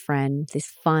fun friend, this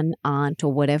fun aunt,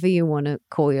 or whatever you want to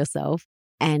call yourself,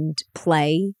 and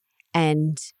play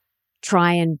and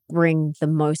try and bring the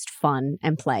most fun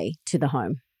and play to the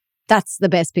home. That's the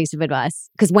best piece of advice.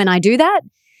 Because when I do that,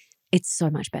 it's so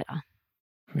much better.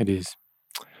 It is.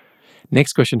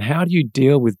 Next question. How do you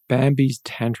deal with Bambi's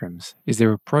tantrums? Is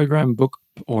there a program, book,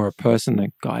 or a person that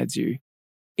guides you?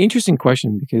 Interesting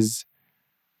question, because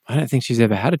I don't think she's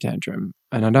ever had a tantrum.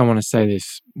 And I don't want to say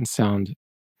this and sound,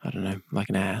 I don't know, like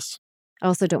an ass. I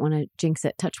also don't want to jinx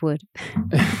it. Touch wood.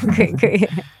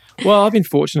 Well, I've been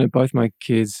fortunate. Both my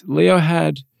kids. Leo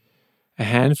had a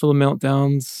handful of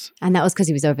meltdowns. And that was because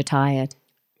he was overtired.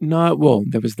 No, well,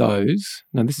 there was those.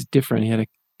 No, this is different. He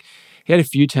had a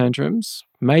few tantrums,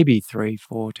 maybe 3,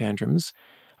 4 tantrums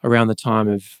around the time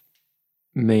of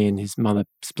me and his mother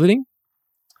splitting.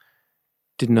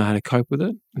 Didn't know how to cope with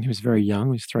it. And he was very young.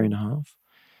 He was 3.5.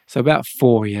 So about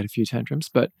 4, he had a few tantrums,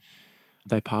 but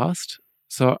they passed.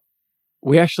 So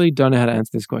we actually don't know how to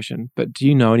answer this question, but do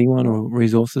you know anyone or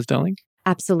resources, darling?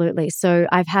 Absolutely. So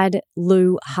I've had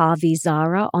Lou Harvey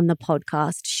Zara on the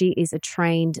podcast. She is a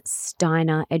trained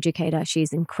Steiner educator.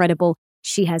 She's incredible.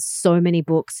 She has so many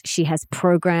books. She has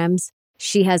programs.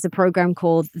 She has a program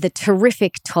called The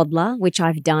Terrific Toddler, which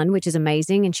I've done, which is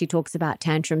amazing. And she talks about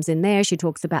tantrums in there. She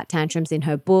talks about tantrums in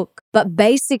her book. But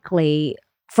basically,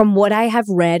 from what I have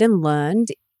read and learned,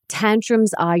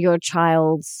 tantrums are your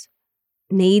child's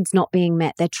needs not being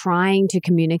met. They're trying to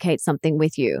communicate something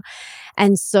with you.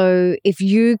 And so if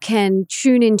you can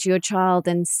tune into your child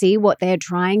and see what they're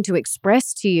trying to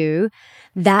express to you,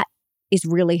 that is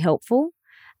really helpful.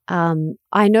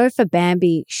 I know for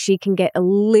Bambi, she can get a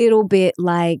little bit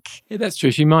like... Yeah, that's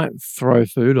true. She might throw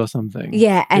food or something.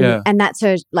 Yeah, and that's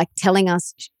her like telling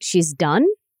us she's done,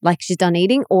 like she's done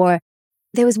eating. Or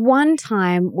there was one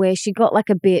time where she got like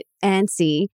a bit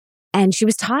antsy and she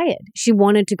was tired. She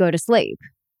wanted to go to sleep.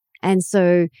 And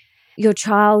so your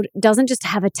child doesn't just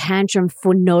have a tantrum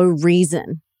for no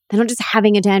reason. They're not just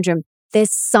having a tantrum.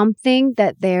 There's something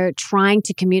that they're trying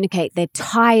to communicate. They're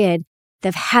tired.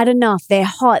 They've had enough. They're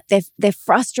hot. They're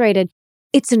frustrated.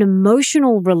 It's an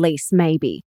emotional release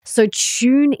maybe. So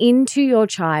tune into your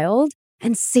child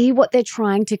and see what they're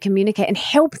trying to communicate and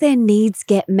help their needs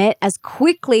get met as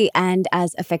quickly and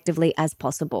as effectively as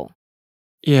possible.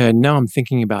 Yeah, now I'm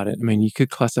thinking about it. I mean, you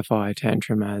could classify a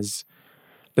tantrum as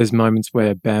those moments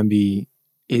where Bambi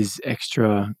is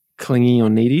extra clingy or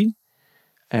needy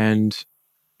and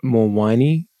more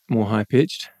whiny, more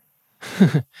high-pitched.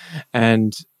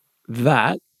 And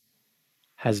that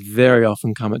has very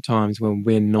often come at times when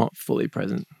we're not fully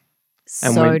present.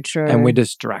 And True. And we're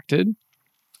distracted.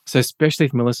 So especially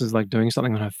if Melissa's like doing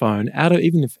something on her phone,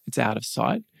 even if it's out of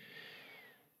sight,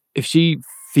 if she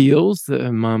feels that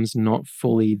her mum's not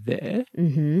fully there,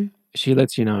 she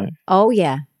lets you know. Oh,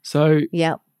 yeah. So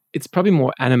yep. It's probably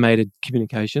more animated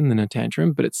communication than a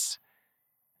tantrum, but it's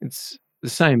the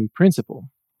same principle.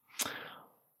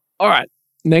 All right,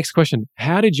 next question.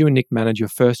 How did you and Nick manage your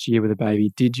first year with a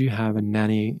baby? Did you have a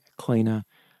nanny, a cleaner,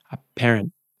 a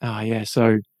parent? Yeah.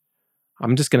 So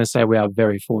I'm just going to say we are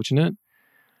very fortunate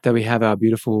that we have our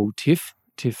beautiful Tiff.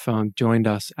 Tiff joined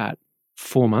us at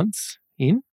 4 months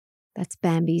in. That's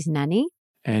Bambi's nanny.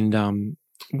 And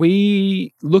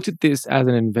we looked at this as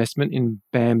an investment in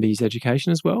Bambi's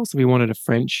education as well. So we wanted a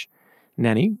French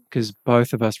nanny because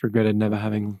both of us regretted never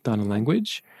having done a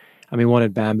language. And we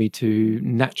wanted Bambi to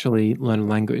naturally learn a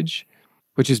language,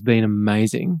 which has been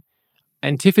amazing.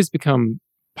 And Tiff has become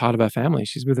part of our family.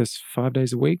 She's with us 5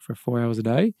 days a week for 4 hours a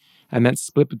day. And that's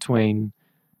split between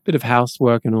a bit of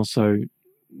housework and also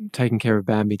taking care of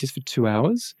Bambi just for 2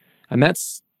 hours. And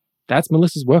that's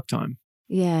Melissa's work time.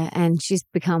 Yeah, and she's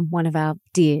become one of our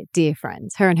dear, dear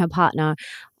friends. Her and her partner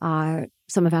are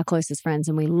some of our closest friends,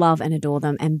 and we love and adore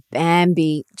them. And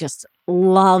Bambi just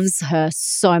loves her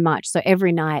so much. So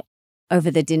every night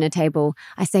over the dinner table,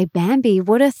 I say, Bambi,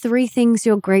 what are 3 things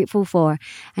you're grateful for?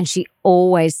 And she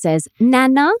always says,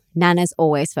 Nana. Nana's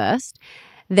always first.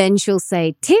 Then she'll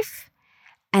say, Tiff.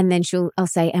 And then I'll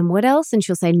say, and what else? And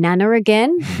she'll say, Nana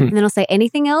again. And then I'll say,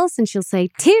 anything else? And she'll say,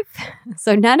 Tiff.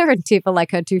 So Nana and Tiff are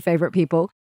like her 2 favorite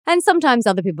people. And sometimes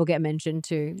other people get mentioned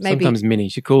too. Maybe. Sometimes Minnie.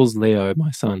 She calls Leo,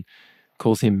 my son,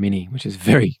 calls him Minnie, which is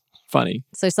very funny.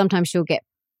 So sometimes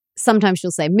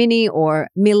she'll say Minnie or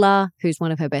Mila, who's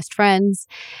one of her best friends.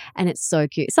 And it's so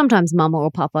cute. Sometimes Mama or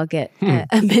Papa get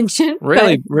a mention.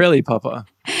 Really, Papa.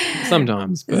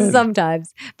 Sometimes.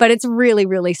 Sometimes. But it's really,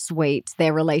 really sweet.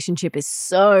 Their relationship is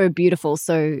so beautiful.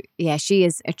 So, yeah, she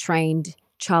is a trained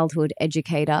childhood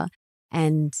educator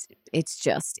and it's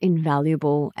just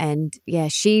invaluable. And, yeah,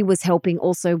 she was helping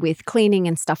also with cleaning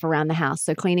and stuff around the house.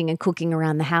 So cleaning and cooking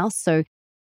around the house. So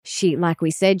she, like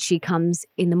we said, she comes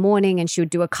in the morning and she would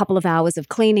do a couple of hours of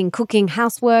cleaning, cooking,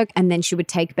 housework, and then she would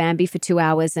take Bambi for 2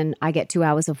 hours and I get 2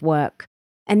 hours of work.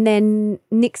 And then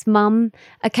Nick's mum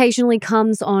occasionally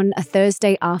comes on a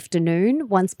Thursday afternoon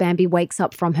once Bambi wakes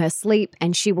up from her sleep,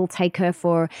 and she will take her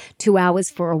for 2 hours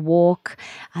for a walk.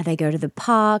 They go to the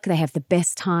park. They have the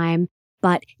best time.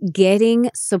 But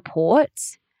getting support,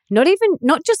 not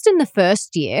just in the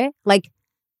first year, like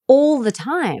all the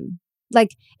time.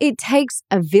 Like it takes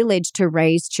a village to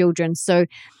raise children. So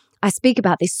I speak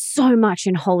about this so much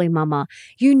in Holy Mama.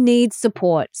 You need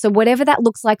support. So whatever that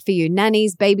looks like for you,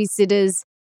 nannies, babysitters,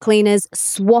 cleaners,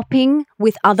 swapping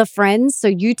with other friends. So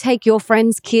you take your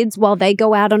friends' kids while they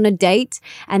go out on a date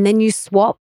and then you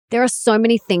swap. There are so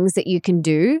many things that you can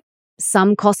do.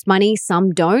 Some cost money,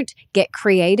 some don't. Get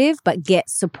creative, but get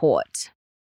support.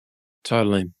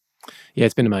 Totally. Yeah,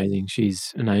 it's been amazing.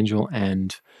 She's an angel,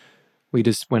 and we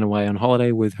just went away on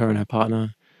holiday with her and her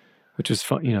partner, which was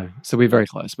fun, so we're very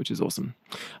close, which is awesome.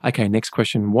 Okay, next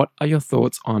question. What are your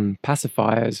thoughts on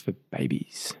pacifiers for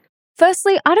babies?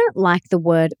 Firstly, I don't like the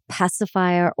word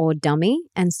pacifier or dummy,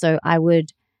 and so I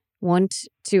would want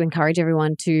to encourage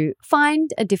everyone to find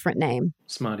a different name.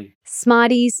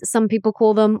 Smarties, some people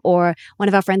call them, or one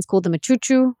of our friends called them a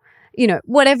choo-choo.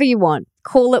 Whatever you want.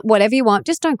 Call it whatever you want.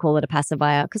 Just don't call it a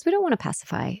pacifier, because we don't want to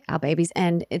pacify our babies,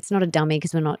 and it's not a dummy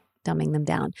because we're not dumbing them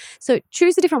down. So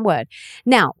choose a different word.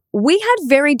 Now, we had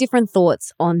very different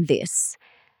thoughts on this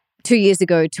 2 years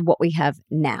ago to what we have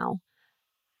now.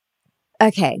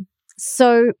 Okay,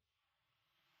 so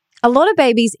a lot of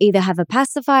babies either have a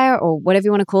pacifier or whatever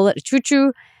you want to call it, a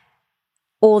choo-choo,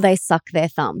 or they suck their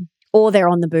thumb, or they're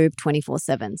on the boob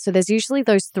 24/7. So there's usually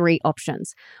those three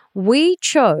options. We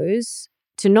chose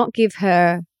to not give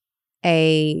her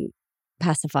a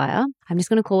pacifier. I'm just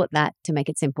going to call it that to make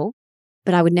it simple,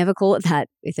 but I would never call it that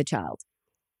with a child.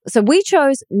 So we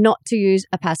chose not to use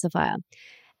a pacifier.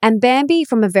 And Bambi,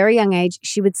 from a very young age,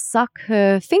 she would suck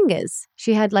her fingers.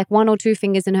 She had like 1 or 2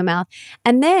 fingers in her mouth.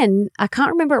 And then, I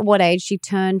can't remember at what age, she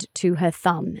turned to her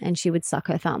thumb and she would suck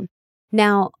her thumb.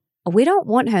 Now, we don't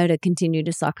want her to continue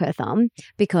to suck her thumb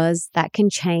because that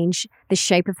can change the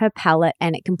shape of her palate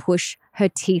and it can push her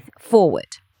teeth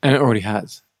forward. And it already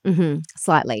has.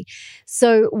 Slightly.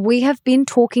 So we have been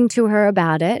talking to her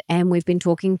about it, and we've been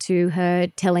talking to her,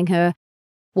 telling her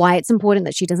why it's important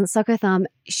that she doesn't suck her thumb.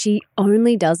 She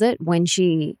only does it when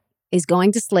she is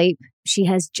going to sleep. She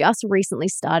has just recently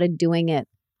started doing it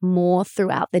more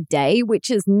throughout the day,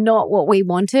 which is not what we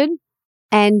wanted.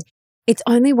 And it's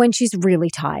only when she's really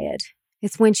tired.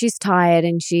 It's when she's tired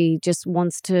and she just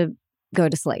wants to go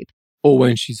to sleep. Or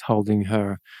when she's holding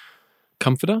her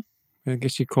comforter, I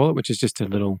guess you call it, which is just a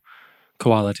little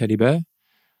koala teddy bear.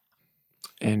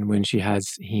 And when she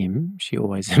has him, she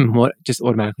always just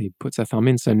automatically puts her thumb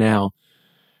in. So now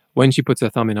when she puts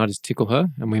her thumb in, I just tickle her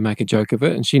and we make a joke of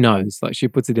it. And she knows, like she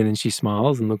puts it in and she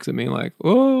smiles and looks at me like,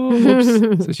 oh,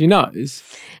 whoops. So she knows.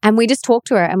 And we just talk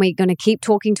to her, and we're going to keep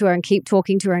talking to her and keep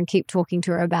talking to her and keep talking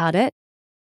to her about it.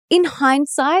 In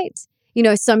hindsight,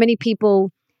 so many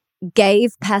people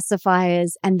gave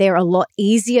pacifiers and they're a lot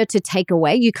easier to take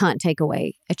away. You can't take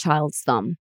away a child's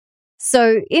thumb.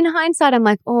 So in hindsight, I'm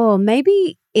like, oh,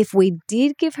 maybe if we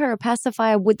did give her a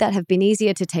pacifier, would that have been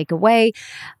easier to take away?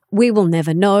 We will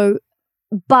never know.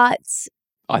 But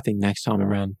I think next time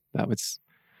around, that's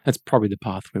probably the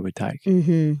path we would take.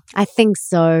 I think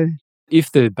so.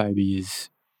 If the baby is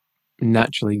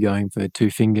naturally going for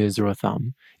 2 fingers or a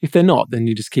thumb, if they're not, then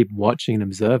you just keep watching and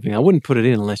observing. I wouldn't put it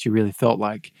in unless you really felt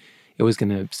like it was going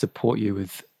to support you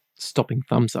with stopping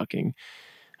thumb sucking.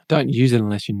 Don't use it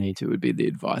unless you need to, would be the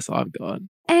advice I've got.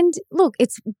 And look,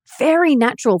 it's very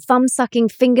natural. Thumb sucking,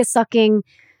 finger sucking,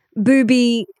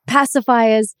 booby,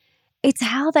 pacifiers. It's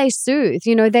how they soothe.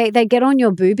 They get on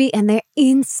your booby and they're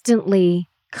instantly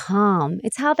calm.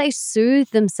 It's how they soothe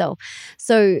themselves.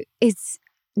 So it's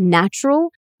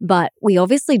natural, but we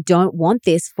obviously don't want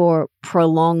this for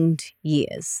prolonged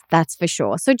years. That's for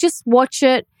sure. So just watch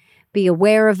it, be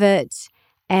aware of it,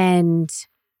 and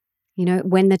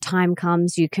when the time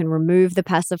comes, you can remove the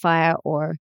pacifier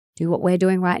or do what we're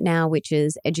doing right now, which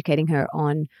is educating her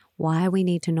on why we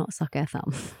need to not suck our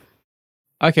thumb.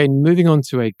 Okay, moving on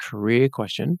to a career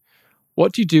question.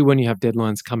 What do you do when you have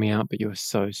deadlines coming out, but you're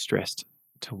so stressed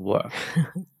to work?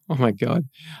 Oh my God.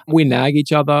 We nag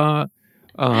each other.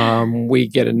 We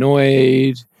get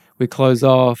annoyed. We close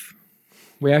off.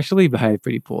 We actually behave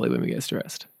pretty poorly when we get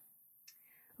stressed.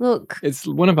 Look, it's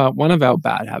one of our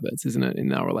bad habits, isn't it,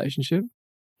 in our relationship?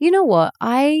 You know what?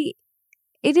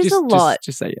 It is a lot.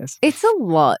 Just say yes. It's a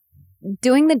lot.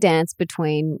 Doing the dance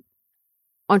between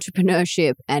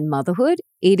entrepreneurship and motherhood,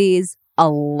 it is a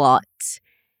lot.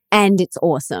 And it's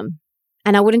awesome.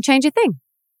 And I wouldn't change a thing.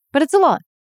 But it's a lot.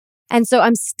 And so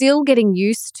I'm still getting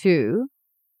used to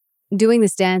doing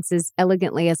this dance as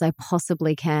elegantly as I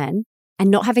possibly can and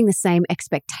not having the same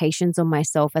expectations on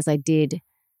myself as I did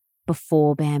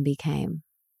before Bambi came.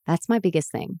 That's my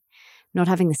biggest thing. Not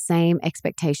having the same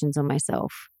expectations on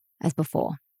myself as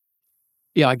before.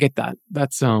 Yeah, I get that.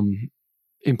 That's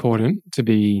important to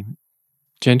be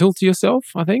gentle to yourself,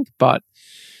 I think. But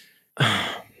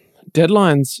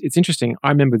deadlines, it's interesting. I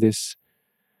remember this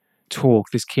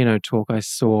keynote talk I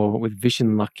saw with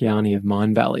Vishen Lakhiani of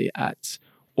Mindvalley at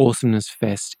Awesomeness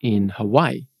Fest in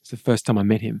Hawaii. It's the first time I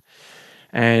met him.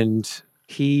 And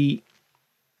he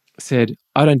said,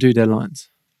 I don't do deadlines.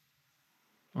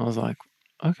 I was like,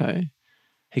 okay.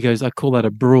 He goes, I call that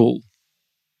a brule.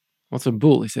 What's a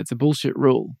bull? He said, it's a bullshit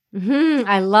rule.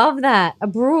 I love that. A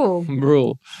brule.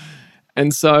 Rule.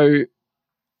 And so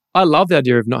I love the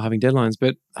idea of not having deadlines,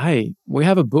 but hey, we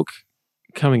have a book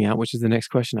coming out, which is the next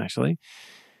question actually.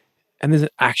 And there's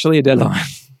actually a deadline.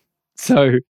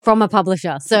 So from a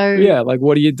publisher. So yeah, like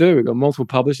what do you do? We've got multiple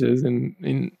publishers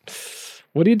and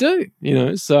what do you do? You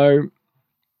know, so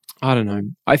I don't know.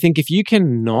 I think if you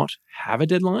cannot have a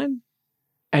deadline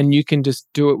and you can just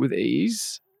do it with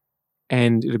ease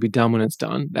and it'll be done when it's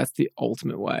done, that's the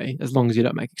ultimate way, as long as you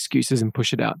don't make excuses and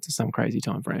push it out to some crazy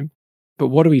time frame. But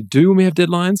what do we do when we have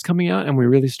deadlines coming out and we're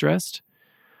really stressed?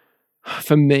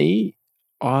 For me,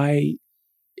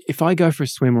 if I go for a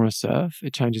swim or a surf,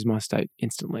 it changes my state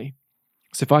instantly.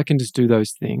 So if I can just do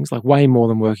those things, like way more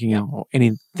than working out or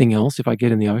anything else, if I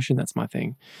get in the ocean, that's my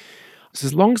thing. So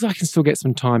as long as I can still get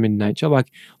some time in nature, like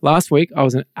last week, I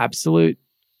was an absolute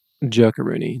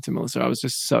jerkaroonie to Melissa. I was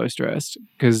just so stressed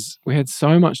because we had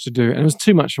so much to do and it was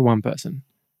too much for one person.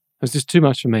 It was just too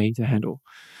much for me to handle.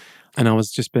 And I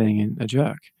was just being a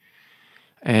jerk.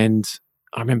 And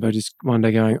I remember just one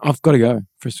day going, I've got to go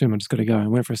for a swim. I just got to go. I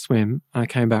went for a swim and I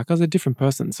came back. I was a different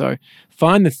person. So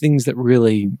find the things that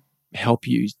really help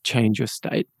you change your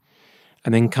state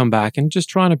and then come back and just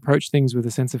try and approach things with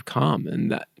a sense of calm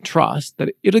and that trust that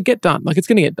it'll get done. Like it's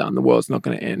going to get done. The world's not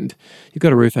going to end. You've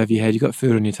got a roof over your head. You've got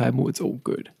food on your table. It's all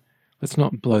good. Let's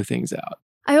not blow things out.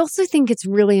 I also think it's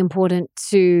really important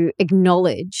to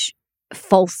acknowledge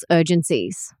false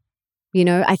urgencies. You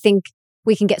know, I think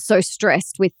we can get so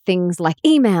stressed with things like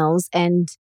emails and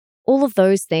all of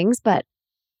those things, but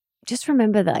just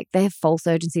remember that like they're false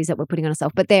urgencies that we're putting on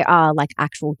ourselves, but there are like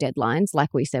actual deadlines, like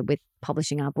we said with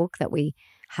publishing our book, that we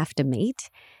have to meet.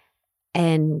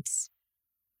 And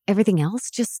everything else,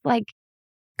 just like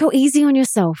go easy on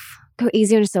yourself. Go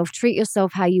easy on yourself. Treat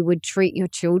yourself how you would treat your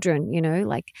children, you know,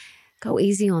 like go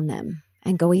easy on them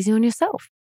and go easy on yourself.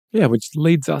 Yeah, which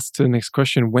leads us to the next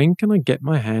question. When can I get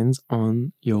my hands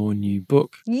on your new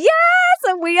book? Yes,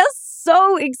 and we are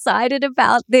so excited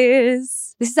about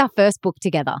this. This is our first book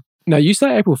together. Now, you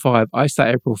say April 5, I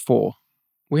say April 4.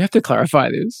 We have to clarify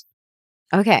this.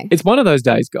 Okay. It's one of those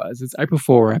days, guys. It's April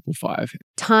 4 or April 5.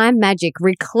 Time magic.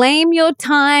 Reclaim your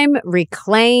time.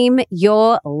 Reclaim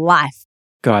your life.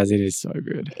 Guys, it is so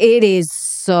good. It is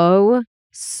so,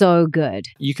 so good.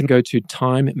 You can go to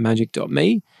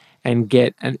timemagic.me and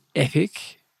get an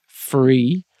epic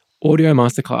free audio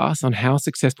masterclass on how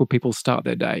successful people start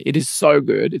their day. It is so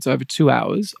good. It's over 2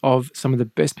 hours of some of the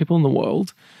best people in the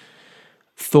world,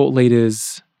 thought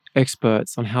leaders,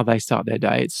 experts on how they start their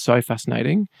day. It's so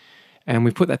fascinating. And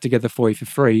we put that together for you for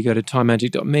free. You go to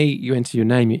timemagic.me, you enter your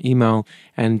name, your email,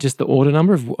 and just the order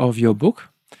number of your book.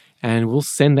 And we'll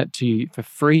send that to you for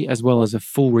free, as well as a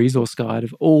full resource guide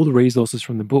of all the resources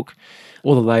from the book,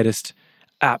 all the latest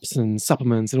apps and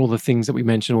supplements and all the things that we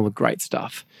mentioned, all the great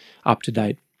stuff up to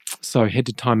date. So head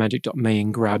to timemagic.me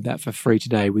and grab that for free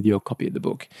today with your copy of the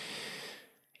book.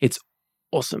 It's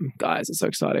awesome, guys. It's so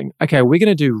exciting. Okay, we're going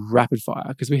to do rapid fire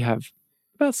because we have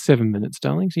about 7 minutes,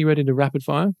 darlings. Are you ready to rapid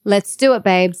fire? Let's do it,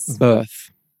 babes.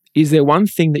 Birth. Is there one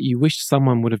thing that you wish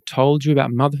someone would have told you about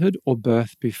motherhood or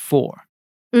birth before?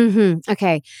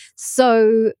 Okay.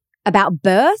 So about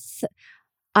birth,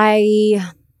 I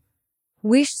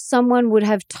wish someone would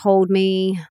have told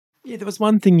me. Yeah, there was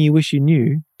one thing you wish you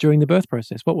knew during the birth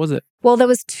process. What was it? Well, there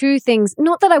was 2 things.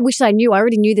 Not that I wish I knew. I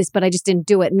already knew this, but I just didn't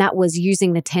do it. And that was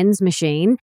using the TENS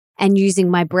machine and using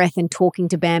my breath and talking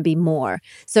to Bambi more.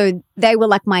 So they were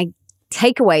like my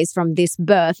takeaways from this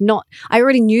birth. I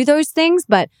already knew those things,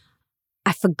 but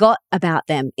I forgot about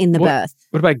them in the birth.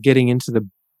 What about getting into the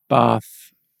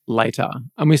bath later?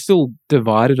 And we're still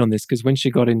divided on this because when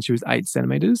she got in, she was 8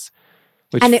 centimeters.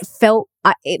 And it felt,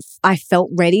 I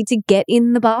felt ready to get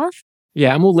in the bath.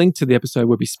 Yeah, and we'll link to the episode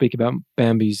where we speak about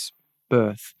Bambi's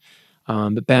birth.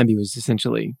 But Bambi was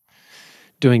essentially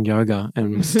doing yoga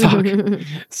and was stuck.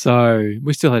 So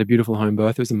we still had a beautiful home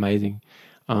birth. It was amazing.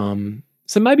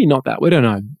 So maybe not that. We don't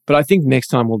know. But I think next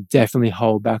time we'll definitely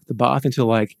hold back the bath until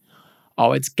like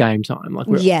oh, it's game time. Like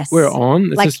Yes. we're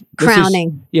on. Let's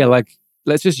crowning.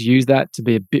 Let's just use that to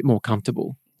be a bit more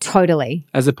comfortable. Totally.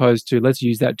 As opposed to let's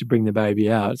use that to bring the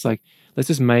baby out. It's like, let's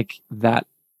just make that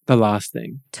the last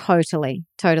thing. Totally.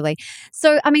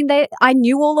 So, I mean, I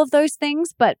knew all of those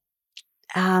things, but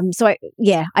I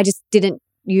just didn't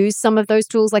use some of those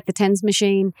tools like the TENS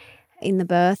machine in the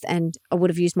birth, and I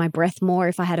would have used my breath more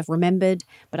if I had have remembered,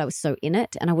 but I was so in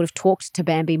it, and I would have talked to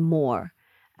Bambi more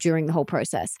during the whole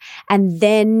process. And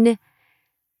then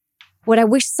what I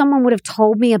wish someone would have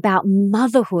told me about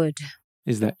motherhood.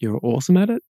 Is that you're awesome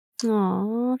at it?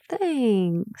 Oh,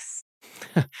 thanks.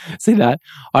 See that?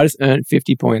 I just earned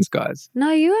 50 points, guys.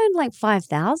 No, you earned like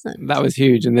 5,000. That was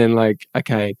huge. And then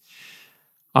okay,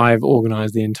 I've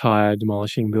organized the entire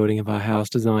demolishing building of our house,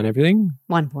 design everything.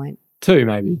 1 point. 2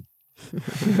 maybe.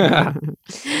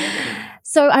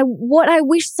 So what I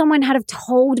wish someone had have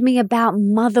told me about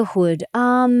motherhood.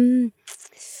 How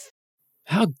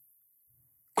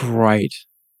great.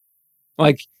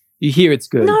 Like, you hear it's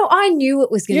good. No, I knew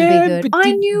it was going to be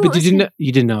good.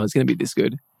 You didn't know it was going to be this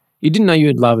good. You didn't know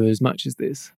you'd love it as much as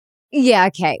this. Yeah,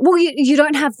 okay. Well, you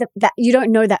don't have that. You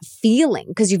don't know that feeling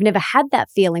because you've never had that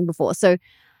feeling before. So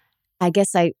I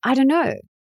guess I don't know.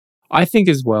 I think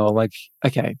as well,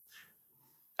 okay,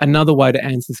 another way to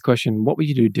answer this question, what would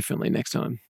you do differently next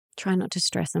time? Try not to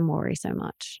stress and worry so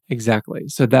much. Exactly.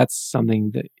 So that's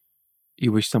something that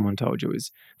you wish someone told you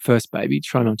is first baby,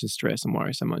 try not to stress and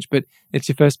worry so much. But it's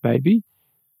your first baby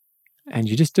and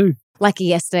you just do. Like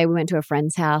yesterday, we went to a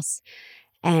friend's house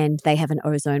and they have an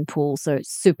ozone pool. So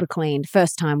it's super clean.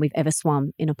 First time we've ever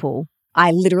swum in a pool.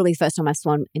 First time I've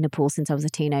swum in a pool since I was a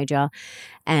teenager,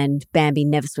 and Bambi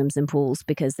never swims in pools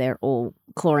because they're all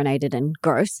chlorinated and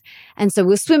gross. And so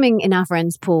we're swimming in our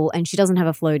friend's pool and she doesn't have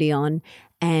a floaty on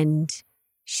and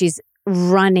she's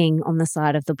running on the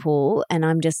side of the pool. And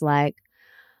I'm just like,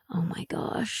 oh my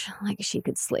gosh, like she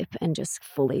could slip and just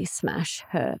fully smash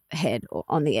her head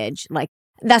on the edge. Like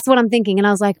that's what I'm thinking. And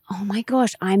I was like, oh my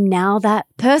gosh, I'm now that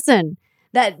person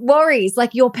that worries,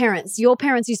 like your parents. Your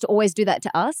parents used to always do that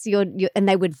to us. And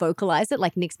they would vocalize it.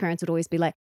 Like Nick's parents would always be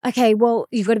like, okay, well,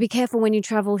 you've got to be careful when you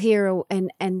travel here. And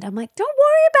I'm like, don't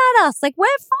worry about us. Like, we're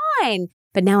fine.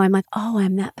 But now I'm like, oh,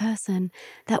 I'm that person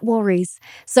that worries.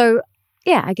 So,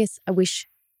 yeah, I guess I wish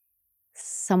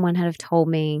someone had have told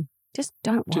me, just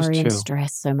don't worry and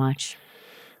stress so much.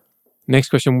 Next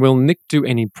question, will Nick do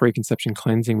any preconception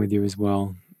cleansing with you as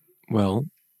well? Well,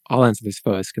 I'll answer this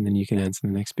first and then you can answer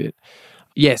the next bit.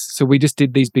 Yes, so we just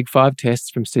did these big 5 tests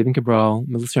from Stephen Cabral,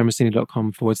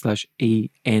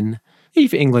 melissaambrosini.com/EN. E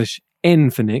for English, N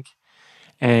for Nick.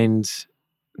 And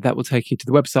that will take you to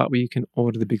the website where you can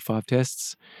order the big 5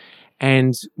 tests.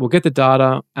 And we'll get the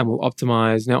data and we'll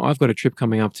optimize. Now, I've got a trip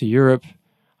coming up to Europe.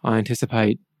 I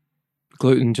anticipate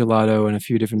gluten, gelato, and a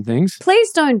few different things.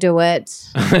 Please don't do it.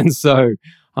 And so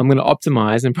I'm going to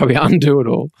optimize and probably undo it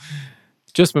all.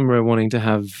 Just when we're wanting to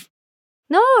have...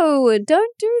 No,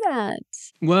 don't do that.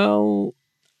 Well,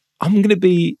 I'm going to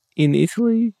be in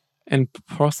Italy and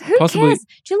possibly... Who cares?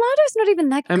 Gelato's not even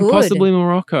that good. And possibly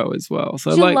Morocco as well.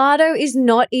 So Gelato is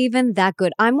not even that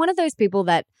good. I'm one of those people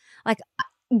that, like,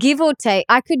 give or take,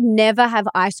 I could never have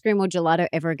ice cream or gelato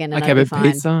ever again and I'd be fine.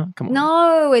 Pizza? Come on.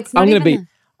 No, it's not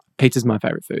Pizza's my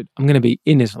favorite food. I'm going to be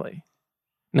in Italy.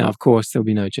 Now, of course, there'll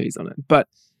be no cheese on it, but...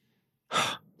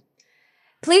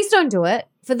 Please don't do it.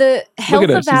 For the health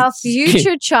of our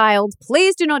future child,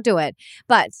 please do not do it.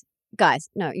 But guys,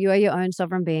 no, you are your own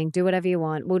sovereign being. Do whatever you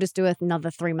want. We'll just do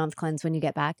another 3-month cleanse when you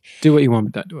get back. Do what you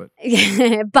want, but don't do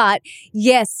it. But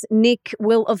yes, Nick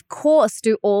will, of course,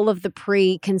 do all of the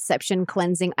preconception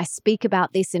cleansing. I speak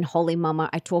about this in Holy Mama.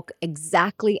 I talk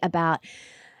exactly about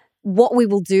what we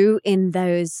will do in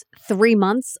those 3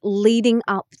 months leading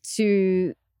up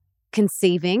to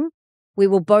conceiving. We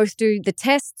will both do the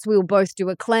tests. We will both do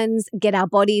a cleanse, get our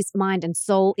bodies, mind, and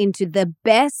soul into the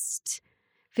best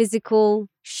physical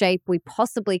shape we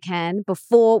possibly can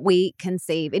before we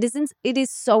conceive. It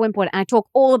is so important. I talk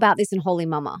all about this in Holy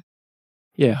Mama.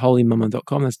 Yeah,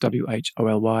 holymama.com. That's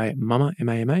WHOLY Mama,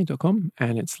 MAMA.com.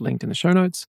 And it's linked in the show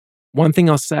notes. One thing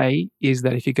I'll say is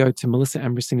that if you go to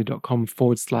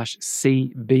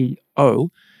melissaambrosini.com/CBO,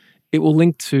 it will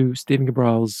link to Stephen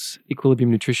Cabral's Equilibrium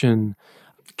Nutrition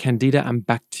Candida and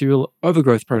Bacterial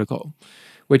Overgrowth Protocol,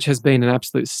 which has been an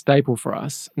absolute staple for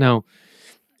us. Now,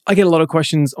 I get a lot of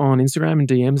questions on Instagram and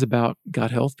DMs about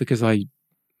gut health because I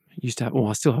used to have,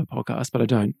 I still have a podcast, but I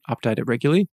don't update it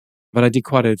regularly. But I did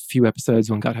quite a few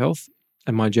episodes on gut health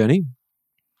and my journey.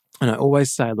 And I always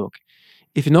say, look,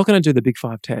 if you're not going to do the big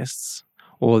 5 tests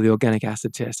or the organic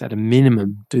acid test, at a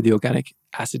minimum, do the organic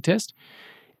acid test.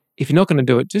 If you're not going to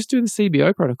do it, just do the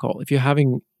CBO protocol. If you're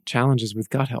having challenges with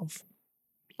gut health.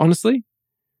 Honestly,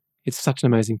 it's such an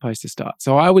amazing place to start.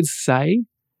 So I would say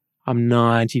I'm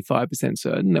 95%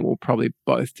 certain that we'll probably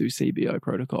both do CBO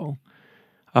protocol.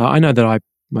 I know that I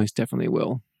most definitely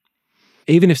will.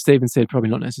 Even if Stephen said probably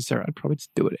not necessary, I'd probably just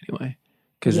do it anyway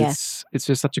because it's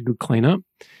just such a good cleanup.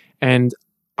 And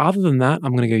other than that,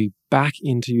 I'm going to go back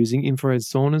into using infrared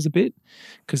saunas a bit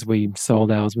because we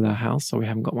sold ours with our house, so we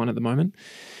haven't got one at the moment.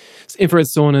 So infrared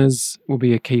saunas will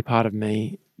be a key part of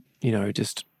me,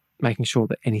 just making sure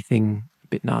that anything a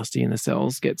bit nasty in the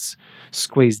cells gets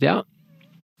squeezed out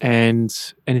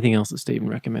and anything else that Stephen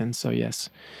recommends. So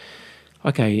yes.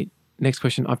 Okay, next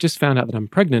question. I've just found out that I'm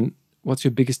pregnant. What's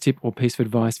your biggest tip or piece of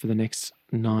advice for the next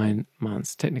 9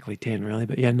 months? Technically 10 really,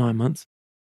 but 9 months.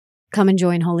 Come and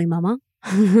join Holy Mama.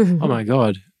 Oh my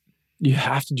God. You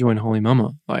have to join Holy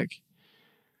Mama.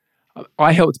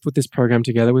 I helped put this program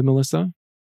together with Melissa.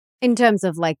 In terms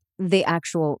of the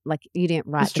actual, you didn't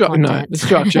write the content. No, the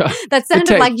structure. That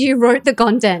sounded like you wrote the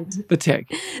content. The tech.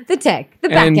 The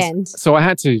back end. So I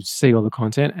had to see all the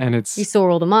content and it's... You saw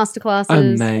all the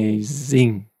masterclasses.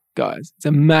 Amazing, guys. It's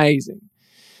amazing.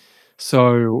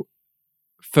 So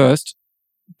first,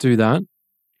 do that.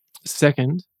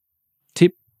 Second,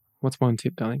 tip. What's one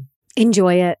tip, darling?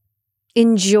 Enjoy it.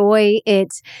 Enjoy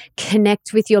it.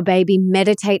 Connect with your baby.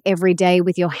 Meditate every day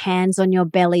with your hands on your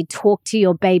belly. Talk to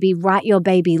your baby. Write your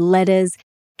baby letters.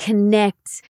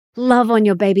 Connect. Love on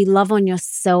your baby. Love on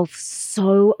yourself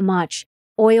so much.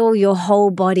 Oil your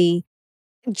whole body.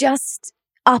 Just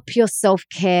up your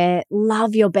self-care.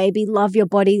 Love your baby. Love your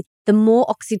body. The more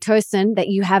oxytocin that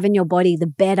you have in your body, the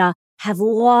better. Have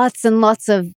lots and lots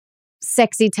of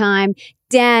sexy time.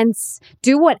 Dance,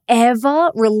 do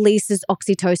whatever releases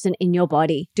oxytocin in your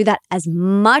body. Do that as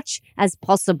much as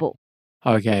possible.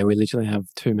 Okay, we literally have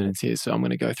 2 minutes here, so I'm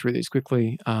going to go through these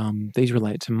quickly. These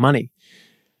relate to money.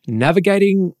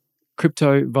 Navigating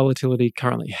crypto volatility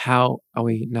currently. How are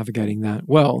we navigating that?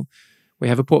 Well, we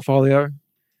have a portfolio.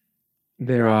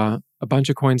 There are a bunch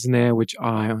of coins in there which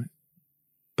I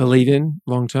believe in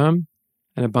long term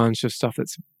and a bunch of stuff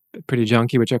that's pretty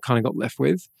junky, which I kind of got left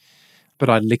with. But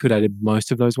I liquidated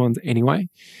most of those ones anyway.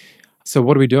 So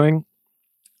what are we doing?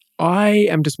 I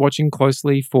am just watching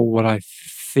closely for what I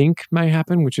think may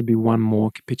happen, which would be one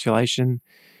more capitulation,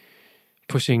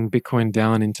 pushing Bitcoin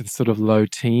down into the sort of low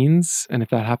teens. And if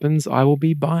that happens, I will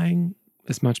be buying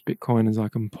as much Bitcoin as I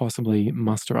can possibly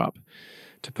muster up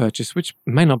to purchase, which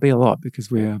may not be a lot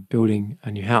because we're building a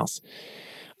new house.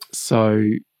 So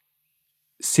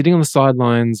sitting on the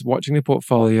sidelines, watching the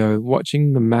portfolio,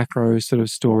 watching the macro sort of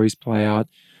stories play out,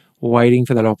 waiting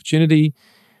for that opportunity.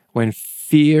 When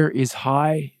fear is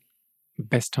high,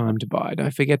 best time to buy.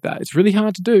 Don't forget that. It's really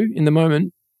hard to do in the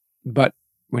moment, but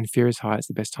when fear is high, it's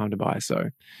the best time to buy. So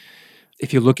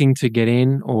if you're looking to get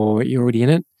in or you're already in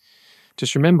it,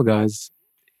 just remember, guys,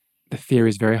 the fear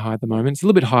is very high at the moment. It's a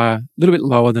little bit higher, a little bit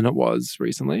lower than it was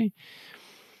recently.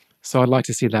 So I'd like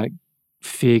to see that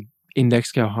fear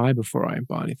index go high before I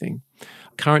buy anything.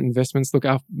 Current investments, look,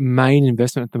 our main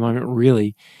investment at the moment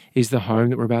really is the home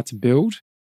that we're about to build.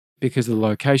 Because of the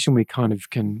location, we kind of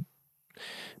can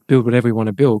build whatever we want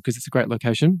to build because it's a great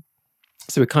location.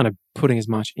 So we're kind of putting as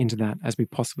much into that as we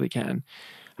possibly can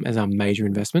as our major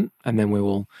investment. And then we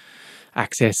will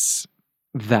access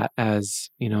that as,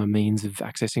 a means of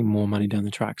accessing more money down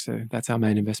the track. So that's our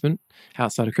main investment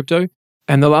outside of crypto.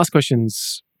 And the last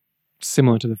question's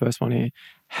similar to the first one here.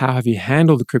 How have you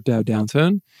handled the crypto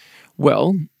downturn?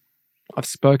 Well, I've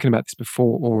spoken about this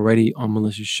before already on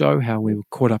Melissa's show, how we were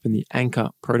caught up in the Anchor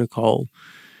protocol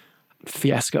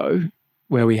fiasco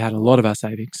where we had a lot of our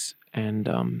savings and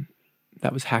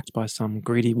that was hacked by some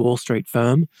greedy Wall Street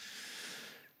firm.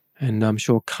 And I'm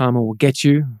sure karma will get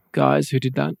you guys who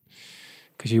did that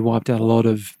because you wiped out a lot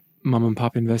of mum and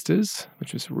pup investors,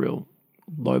 which was a real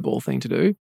lowball thing to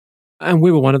do. And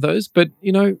we were one of those. But,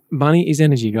 money is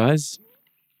energy, guys.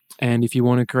 And if you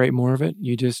want to create more of it,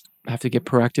 you just have to get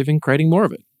proactive in creating more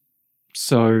of it.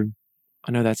 So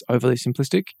I know that's overly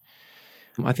simplistic.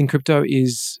 I think crypto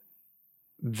is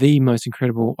the most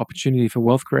incredible opportunity for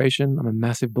wealth creation. I'm a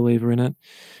massive believer in it.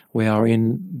 We are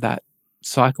in that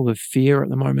cycle of fear at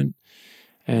the moment.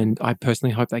 And I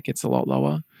personally hope that gets a lot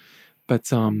lower. But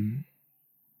the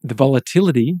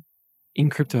volatility in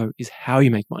crypto is how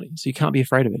you make money. So you can't be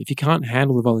afraid of it. If you can't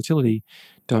handle the volatility,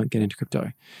 don't get into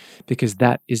crypto because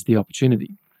that is the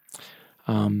opportunity.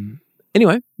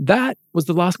 Anyway, that was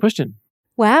the last question.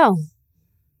 Wow.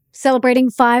 Celebrating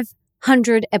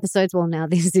 500 episodes. Well, now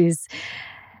this is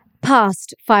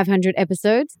past 500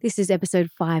 episodes. This is episode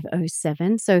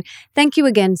 507. So thank you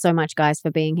again so much, guys,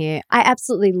 for being here. I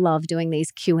absolutely love doing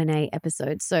these Q&A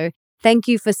episodes. So Thank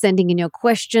you for sending in your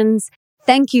questions.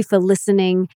 Thank you for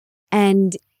listening.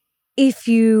 And if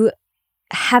you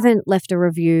haven't left a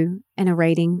review and a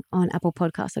rating on Apple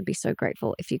Podcasts, I'd be so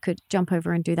grateful if you could jump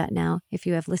over and do that now. If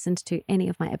you have listened to any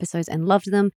of my episodes and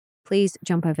loved them, please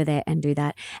jump over there and do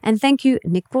that. And thank you,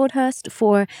 Nick Broadhurst,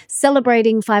 for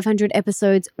celebrating 500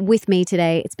 episodes with me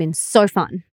today. It's been so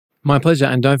fun. My pleasure.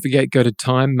 And don't forget, go to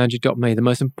timemagic.me. The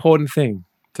most important thing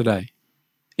today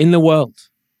in the world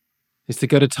is to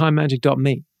go to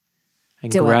timemagic.me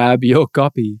and grab your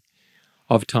copy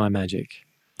of Time Magic.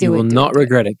 You will not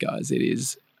regret it, guys. It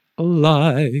is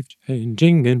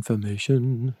life-changing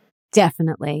information.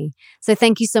 Definitely. So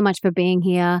thank you so much for being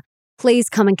here. Please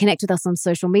come and connect with us on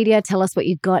social media. Tell us what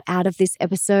you got out of this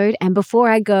episode. And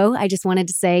before I go, I just wanted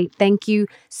to say thank you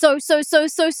so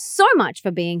much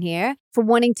for being here, for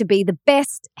wanting to be the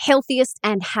best, healthiest,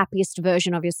 and happiest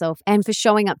version of yourself, and for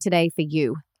showing up today for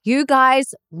you. You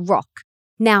guys rock.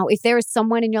 Now, if there is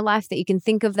someone in your life that you can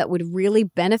think of that would really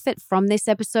benefit from this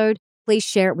episode, please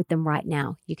share it with them right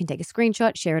now. You can take a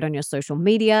screenshot, share it on your social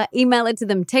media, email it to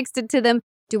them, text it to them,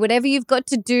 do whatever you've got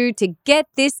to do to get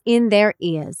this in their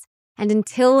ears. And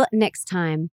until next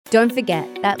time, don't forget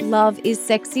that love is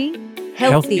sexy,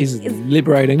 healthy is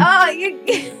liberating,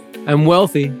 and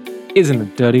wealthy isn't a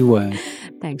dirty word.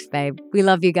 Thanks, babe. We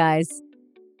love you guys.